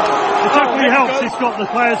 It definitely helps. He's got the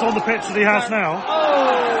players on the pitch that he has now.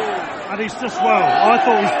 And he's just I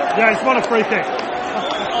thought he's won a free kick.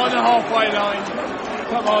 On the halfway line.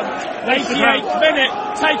 Come on. 88th minute.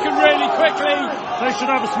 Taken really quickly. They should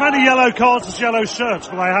have as many yellow cards as yellow shirts,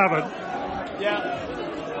 but they haven't.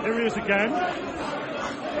 Yeah. Here he is again.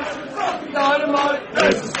 Dynamite.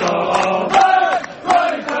 There's the star.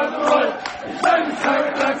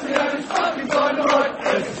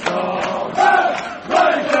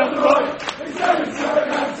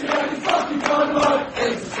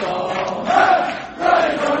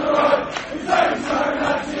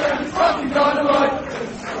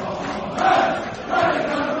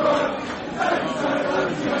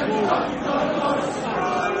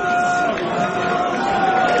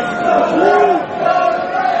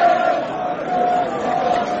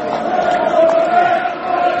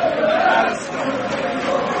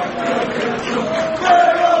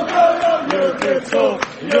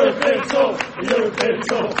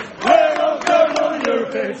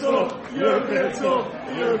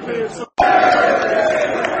 Yes!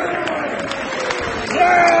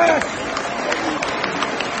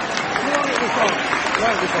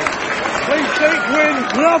 Please think win.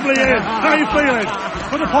 Lovely, Ian. How are you feeling?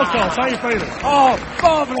 For the podcast, how are you feeling? Oh,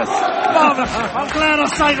 marvellous. Marvellous. I'm glad I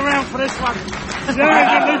stayed around for this one.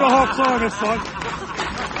 Yeah, you didn't leave a half time this time.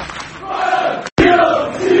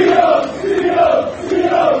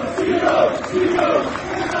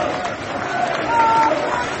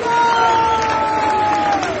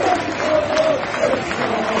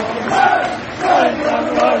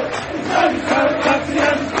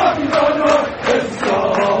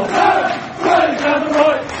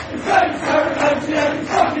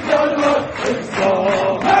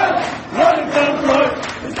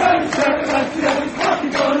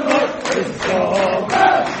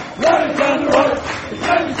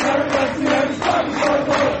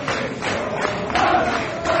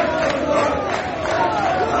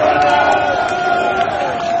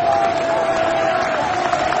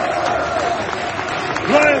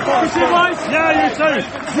 Yeah, you too.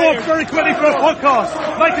 Rob, very quickly for a podcast.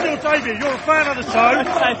 Making your debut. You're a fan of the show.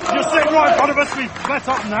 You're sitting right in front of us. We've met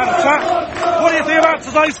up and had a chat. What do you think about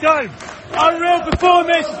today's game? Unreal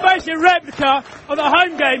performance, especially a replica of the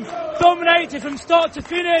home game. Dominated from start to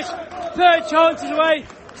finish. 30 chances away.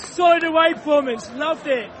 Solid away performance. Loved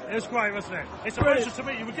it. It was great, wasn't it? It's a pleasure to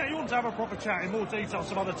meet you. We'll get you on to have a proper chat in more detail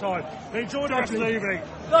some other time. But enjoy the rest of the evening.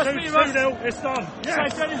 2-0, it's done.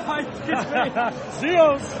 Yes. See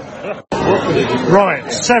you.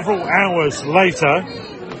 Right, several hours later,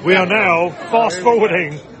 we are now fast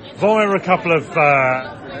forwarding via a couple of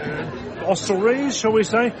hostelries, shall we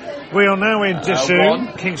say. We are now in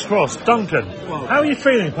Dishoom, King's Cross. Duncan, how are you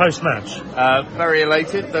feeling post-match? Very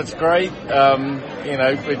elated, that's great.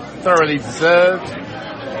 We've thoroughly deserved.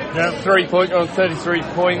 Yeah. 3 points on 33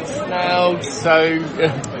 points now, so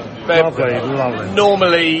lovely.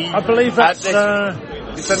 Normally, I believe that's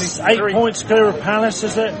it's 8 points clear of Palace,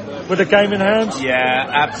 is it? With a game in hand? Yeah,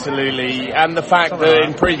 absolutely. And the fact that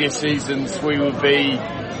in previous seasons we would be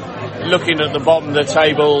looking at the bottom of the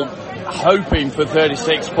table, hoping for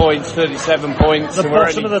 36 points, 37 points. The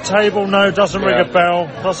bottom of the table, no, doesn't ring a bell.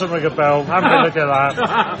 Doesn't ring a bell. Have a look at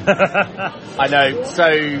that. I know. So,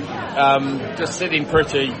 just sitting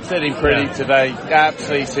pretty today.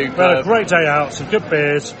 Absolutely superb. We had a great day out, some good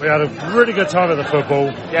beers. We had a really good time at the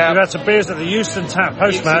football. Yeah. We had some beers at the Euston Tap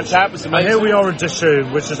post-match. And here we are in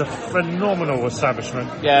Dishoom, which is a phenomenal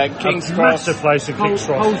establishment. Yeah, King's Cross. Massive place in King's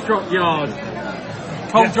Cross. Coldrop Yard.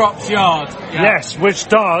 Coldrop's Yard. Yeah. Yes, which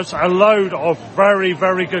does a load of very,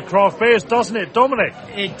 very good craft beers, doesn't it, Dominic?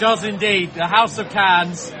 It does indeed. The House of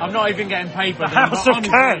Cans. I'm not even getting paid for them. House of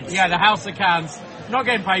Cans? Yeah, the House of Cans. Not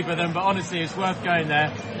getting paid for them, but honestly, it's worth going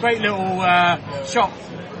there. Great little shop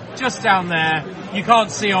just down there. You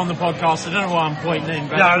can't see on the podcast. I don't know why I'm pointing in.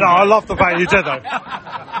 But No, I love the fact you did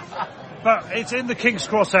that. But it's in the King's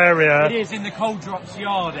Cross area. It is in the Coldrops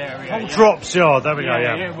Yard area. Coldrops Yard, there we go,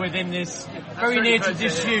 yeah. Within this, very near to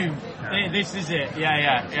Dishoom. This is it,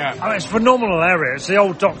 yeah. I mean, it's a phenomenal area. It's the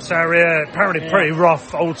old docks area, apparently pretty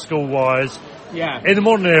rough, old school wise. Yeah. In the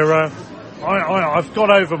modern era, I've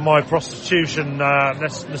got over my prostitution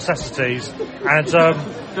necessities, and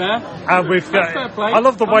we've got. I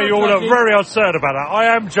love the way you all are very uncertain about that.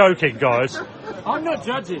 I am joking, guys. I'm not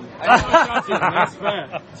judging. That's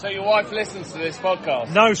fair. So your wife listens to this podcast?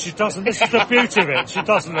 No, she doesn't. This is the beauty of it. She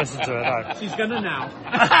doesn't listen to it, no. She's gonna now.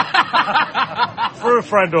 Through a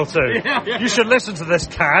friend or two. Yeah. You should listen to this,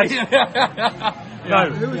 Kaz. No.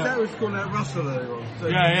 Who was that who was calling out Russell earlier on?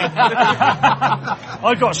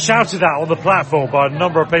 I got shouted at on the platform by a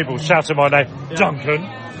number of people shouting my name, Duncan.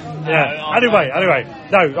 Yeah. Anyway.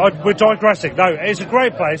 No, we're digressing. No, it's a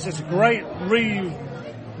great place. It's a great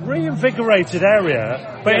reinvigorated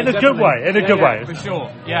area, but in a good way. In a good way, for sure.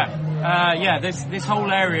 Yeah. This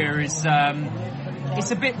whole area is. It's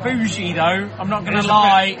a bit bougie, though. I'm not going to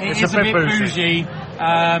lie. It is a bit bougie.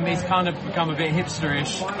 It's kind of become a bit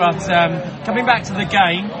hipsterish. But coming back to the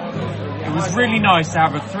game, it was really nice to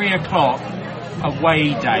have a 3 o'clock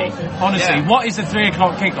away day. Honestly, what is a 3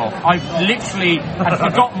 o'clock kickoff? I've literally had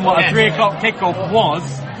forgotten what a 3 o'clock kickoff was.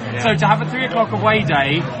 Yeah. So to have a 3 o'clock away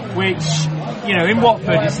day, which, in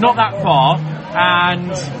Watford, it's not that far, and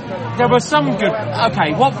there were some good.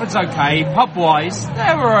 Okay, Watford's okay. Pub-wise,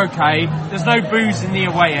 they were okay. There's no booze in the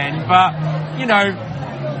away end, but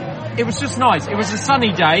it was just nice. It was a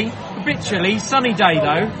sunny day, a bit chilly, sunny day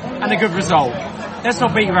though, and a good result. Let's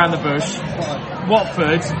not beat around the bush.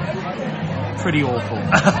 Watford, pretty awful.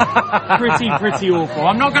 pretty awful.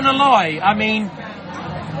 I'm not going to lie. I mean,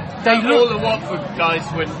 all the Watford guys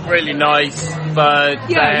were really nice, but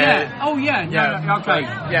Oh yeah.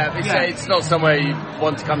 Okay. It's not somewhere you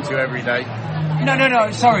want to come to every day.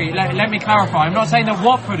 No. Sorry, let me clarify. I'm not saying that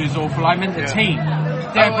Watford is awful. I meant the team.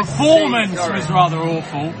 Their performance was rather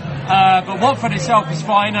awful. But Watford itself is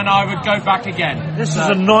fine, and I would go back again. This is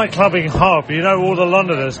a nightclubbing hub. You know, all the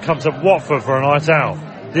Londoners come to Watford for a night out.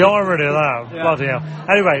 The irony of that, bloody hell.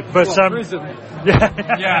 Anyway, but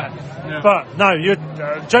But no, you're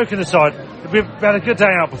joking aside. We had a good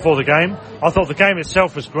day out before the game. I thought the game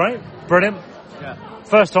itself was great, brilliant. Yeah.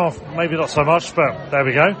 First half, maybe not so much, but there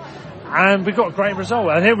we go. And we got a great result.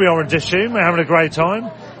 And here we are in Dishoom. We're having a great time.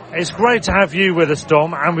 It's great to have you with us,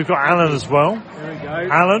 Dom, and we've got Alan as well. There we go.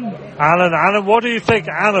 Alan, what do you think,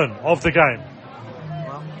 Alan, of the game?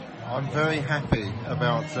 Well, I'm very happy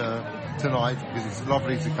about tonight because it's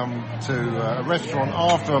lovely to come to a restaurant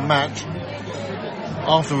after a match,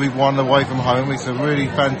 after we've won away from home. It's a really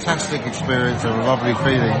fantastic experience and a lovely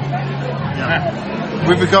feeling.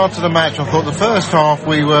 With regard to the match, I thought the first half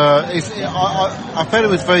I felt it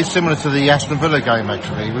was very similar to the Aston Villa game.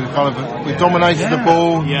 Actually, we dominated the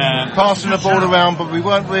ball, passing the ball around, but we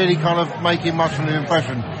weren't really kind of making much of an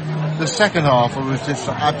impression. The second half, it was just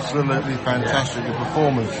absolutely fantastic. The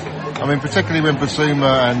performance. I mean, particularly when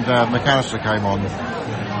Basuma and McAllister came on.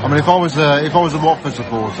 I mean, if I was a Watford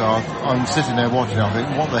supporter, I'm sitting there watching. I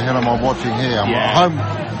think, what the hell am I watching here? I'm at home.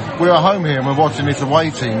 We're at home here, and we're watching this away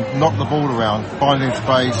team knock the ball around, finding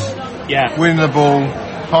space, winning the ball,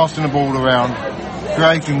 passing the ball around,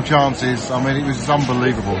 creating chances. I mean, it was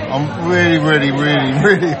unbelievable. I'm really, really, really,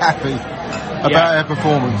 really happy about our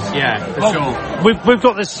performance. Yeah, for sure. We've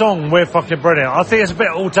got this song, We're Fucking Brilliant. I think it's a bit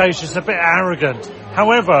audacious, a bit arrogant.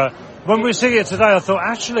 However, when we sing it today, I thought,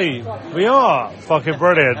 actually, we are fucking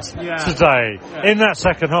brilliant today. In that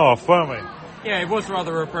second half, weren't we? Yeah, it was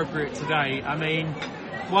rather appropriate today. I mean,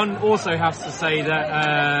 one also has to say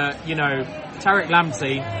that, Tariq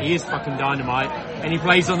Lamptey, he is fucking dynamite, and he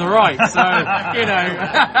plays on the right, so,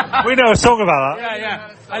 We know a song about that.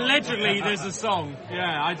 Yeah. Allegedly, there's a song.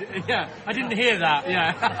 I didn't hear that,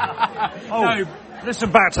 No.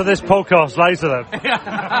 Listen back to this podcast later then.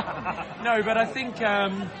 No, but I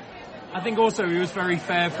think also it was very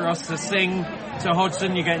fair for us to sing to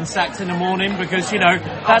Hodgson, you're getting sacked in the morning, because,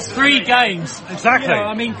 that's 3 games. Exactly.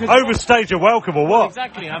 Overstayed your welcome or what?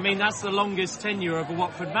 Exactly. I mean, that's the longest tenure of a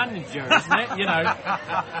Watford manager, isn't it? So,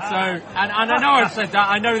 and I know I've said that.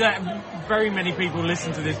 I know that very many people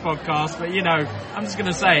listen to this podcast, but, I'm just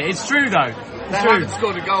going to say it. It's true, though. They haven't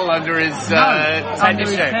scored a goal under his tenure.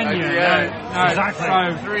 Exactly.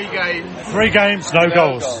 So, 3 games. 3 games, no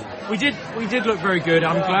goals. We did look very good.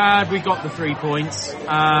 I'm glad we got the 3 points.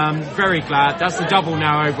 Very glad. That's the double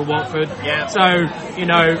now over Watford. Yeah. So,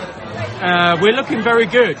 we're looking very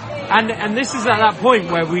good. And this is at that point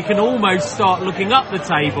where we can almost start looking up the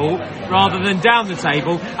table rather than down the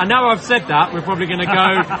table. And now I've said that, we're probably going to go,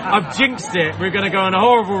 I've jinxed it, we're going to go on a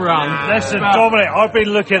horrible run. Listen, Dominic, I've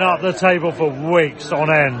been looking up the table for weeks on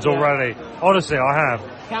end already. Honestly, I have.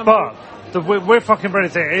 We're fucking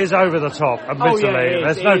brilliant thing is over the top, admittedly.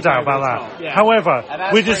 There's no doubt about that. Yeah. However,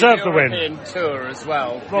 we deserve the win. European tour as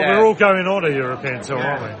well. Well, we're all going on a European tour,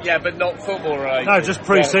 aren't we? Yeah, but not football related. No, just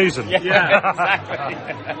pre-season. Exactly.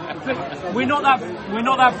 We're not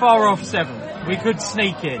that far off 7th. We could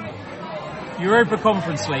sneak in. Europa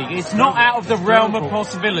Conference League. It's not out of the realm of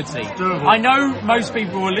possibility. I know most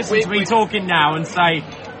people will listen to me talking now and say,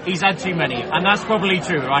 he's had too many, and that's probably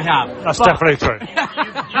true. I have. That's definitely true.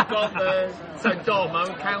 You've got so Dom,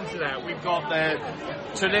 I'll counter that. We've got the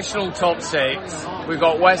traditional top 6. We've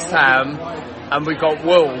got West Ham, and we've got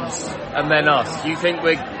Wolves, and then us. You think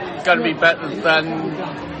we're going to be better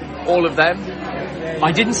than all of them?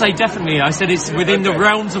 I didn't say definitely. I said it's within the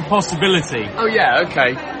realms of possibility. Oh yeah,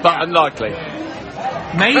 okay, but unlikely.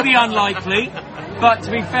 Maybe unlikely, but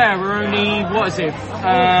to be fair, we're only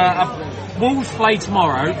Wolves play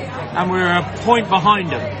tomorrow, and we're a point behind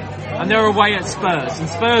them, and they're away at Spurs, and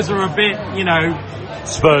Spurs are a bit,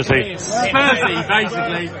 Spursy,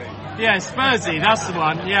 basically. Yeah, Spursy, that's the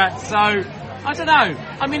one. Yeah, so I don't know.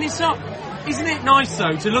 I mean, isn't it nice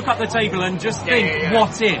though to look up the table and just think,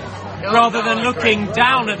 what if, rather than looking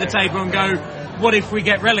down at the table and go, what if we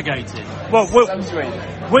get relegated? Well,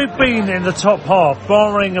 we've been in the top half,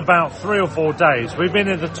 barring about 3 or 4 days. We've been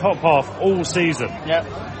in the top half all season. Yep.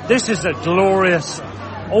 This is a glorious,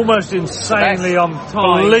 almost insanely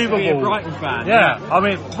unbelievable. Brighton fan. Yeah, I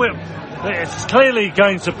mean, it's clearly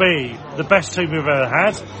going to be the best team we've ever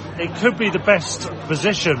had. It could be the best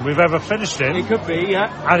position we've ever finished in. It could be, yeah.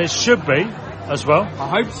 And it should be as well. I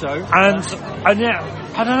hope so. And yet,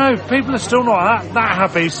 I don't know, people are still not that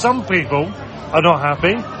happy. Some people are not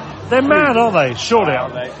happy. They're mad, aren't they? Surely.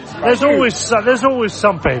 There's always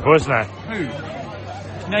some people, isn't there? Who?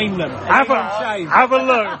 Name them. Have a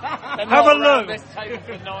look. Have a look.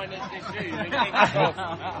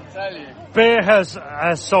 Beer has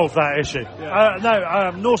solved that issue.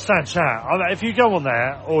 North Stand Chat. If you go on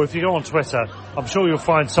there, or if you go on Twitter, I'm sure you'll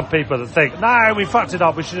find some people that think, no, we fucked it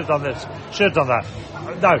up, we should have done this, should have done that.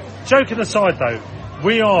 No, joking aside though,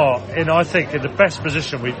 we are in the best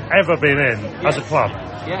position we've ever been in as a club.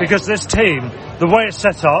 Because this team, the way it's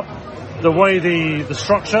set up, the way the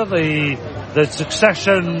structure, the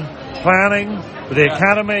succession planning, with the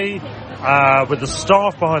academy, with the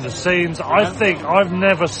staff behind the scenes, I think I've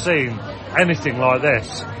never seen anything like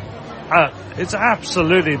this. It's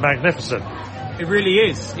absolutely magnificent. It really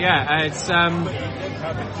is, yeah. It's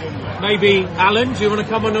maybe Alan. Do you want to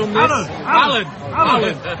come on this? Alan.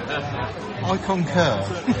 I concur.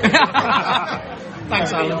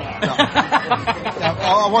 Thanks, Alan.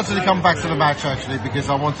 I wanted to come back to the match actually because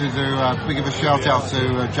I wanted to give a shout out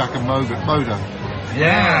to Jack and Moda.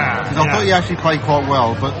 Yeah. Because I thought he actually played quite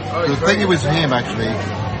well, but the thing was with him actually,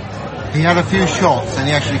 he had a few shots and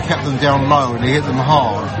he actually kept them down low and he hit them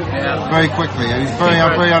hard very quickly. He was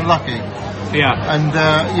very unlucky. Yeah. And,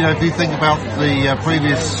 if you think about the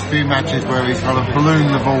previous few matches where he's kind of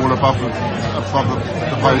ballooned the ball above the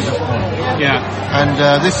post. Yeah. And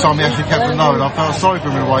this time he actually kept it low, and I felt sorry for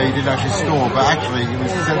him in a way he didn't actually score, but actually it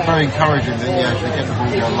was very encouraging that he actually kept the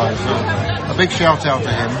ball down low. So a big shout out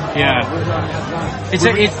to him. Yeah. It's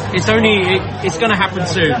going to happen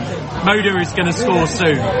soon. Moda is going to score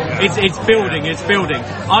soon. It's building.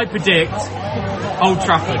 I predict Old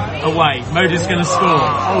Trafford away. Moda's going to score.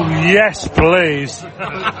 Oh yes, please.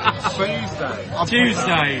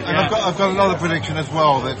 Tuesday. And I've got another prediction as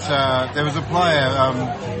well that there was a player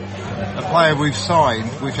we've signed,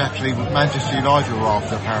 which actually Manchester United were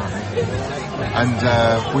after apparently, and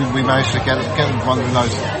we managed to get one of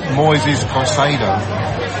those Moises Caicedo.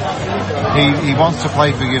 He wants to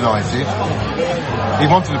play for United. He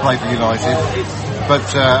wanted to play for United,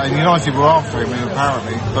 but United were after him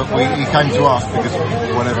apparently. But he came to us because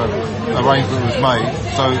whatever arrangement was made.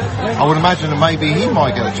 So I would imagine that maybe he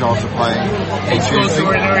might get a chance of playing on Tuesday.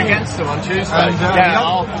 Against them on Tuesday.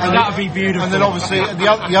 That would be beautiful. And then obviously the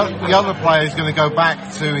other player is going to go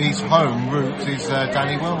back to his home roots is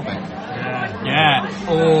Danny Welbeck. Yeah.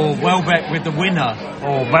 Or Welbeck with the winner.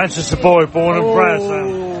 Oh, Manchester boy, born and bred.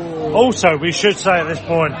 Also, we should say at this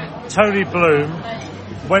point, Tony Bloom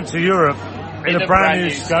went to Europe in a brand new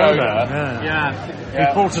Skoda. Yeah. He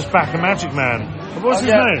brought us back a Magic Man. What's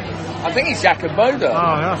his name? I think it's Jack and Moda.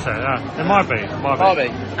 Oh, that's it. Yeah. It might be.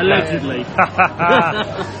 Allegedly.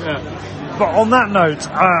 But on that note,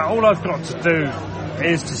 all I've got to do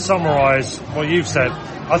is to summarise what you've said.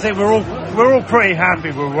 I think we're all pretty happy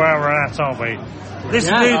with where we're at, aren't we? These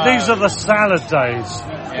are the salad days.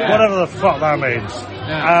 Whatever the fuck that means.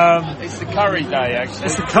 It's the curry day, actually.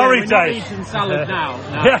 It's the curry day. We're not eating salad now.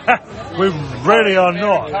 No. Yeah, we really are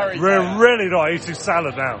not. We're really not eating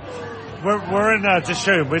salad now. We're in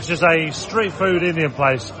Dishoom, which is a street food Indian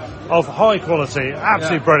place of high quality,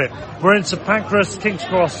 absolutely brilliant. We're in St Pancras, King's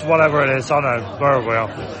Cross, whatever it is, I know, wherever we are.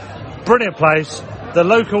 Brilliant place. The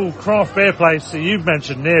local craft beer place that you've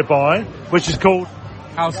mentioned nearby, which is called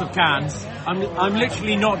House of Cans. I'm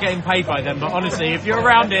literally not getting paid by them, but honestly, if you're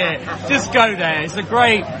around here, just go there. It's a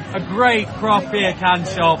great craft beer can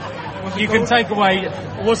shop. You can take away,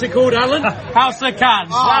 what's it called, Alan? House of Cans.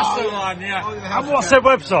 That's the one, yeah. And what's their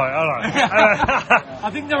website? I don't know. I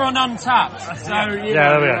think they're on Untapped. So there we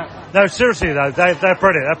go. No, seriously though, they're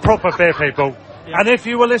brilliant. They're proper beer people. Yeah. And if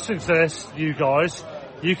you were listening to this, you guys,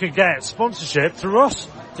 you can get sponsorship through us.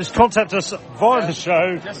 Just contact us via the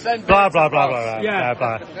show. Just send blah, blah, blah, blah, blah,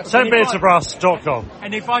 blah. Send beer to brass.com.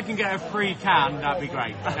 And if I can get a free can, that'd be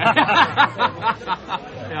great.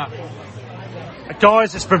 Yeah.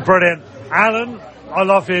 Guys, it's been brilliant. Alan, I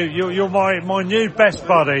love you. You're my new best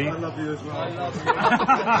buddy. I love you as well.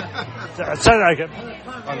 Say that again.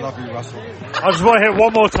 I love you, Russell. I just want to hear it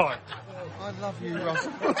one more time. I love you,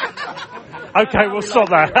 Russell. Okay, we'll stop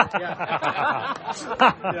there.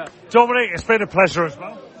 Dominic, it's been a pleasure as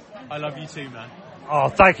well. I love you too, man. Oh,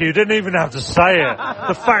 thank you. You didn't even have to say it.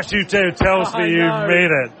 The fact you do tells me you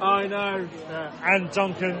mean it. I know. Yeah. And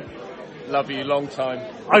Duncan. Love you, long time.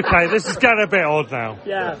 Okay, this is getting a bit odd now.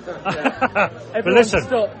 Yeah. But listen,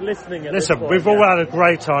 stop listening at listen, we've all had a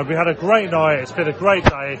great time. We had a great night. It's been a great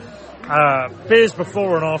day. Beers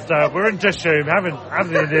before and after. We're in Dishoom, having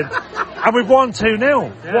the Indian, and we've won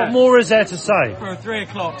 2-0. Yeah. What more is there to say? For a 3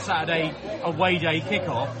 o'clock Saturday away day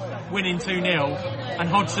kickoff, winning 2-0, and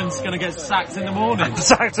Hodgson's going to get sacked in the morning.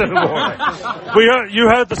 Sacked in the morning. You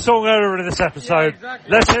heard the song earlier in this episode. Yeah,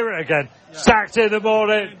 exactly. Let's hear it again. Sacked in the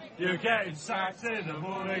morning. You're getting sacked in the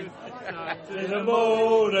morning. Sacked in the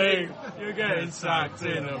morning. You're getting sacked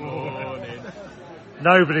in the morning.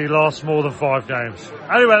 Nobody lasts more than 5 games.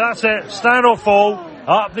 Anyway, that's it. Stand or fall.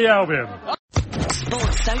 Up the Albion.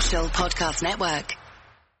 Sports Social Podcast Network.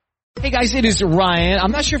 Hey guys, it is Ryan.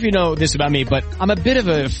 I'm not sure if you know this about me, but I'm a bit of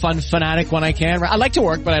a fun fanatic when I can. I like to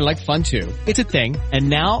work, but I like fun too. It's a thing. And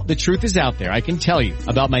now the truth is out there. I can tell you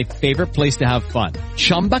about my favorite place to have fun.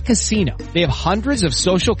 Chumba Casino. They have hundreds of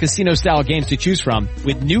social casino style games to choose from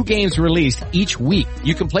with new games released each week.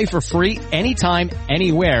 You can play for free anytime,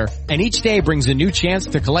 anywhere. And each day brings a new chance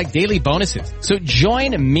to collect daily bonuses. So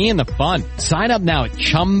join me in the fun. Sign up now at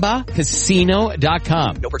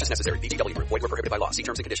ChumbaCasino.com. No purchase necessary. VGW Group. Void where prohibited by law. See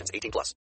terms and conditions. 18+.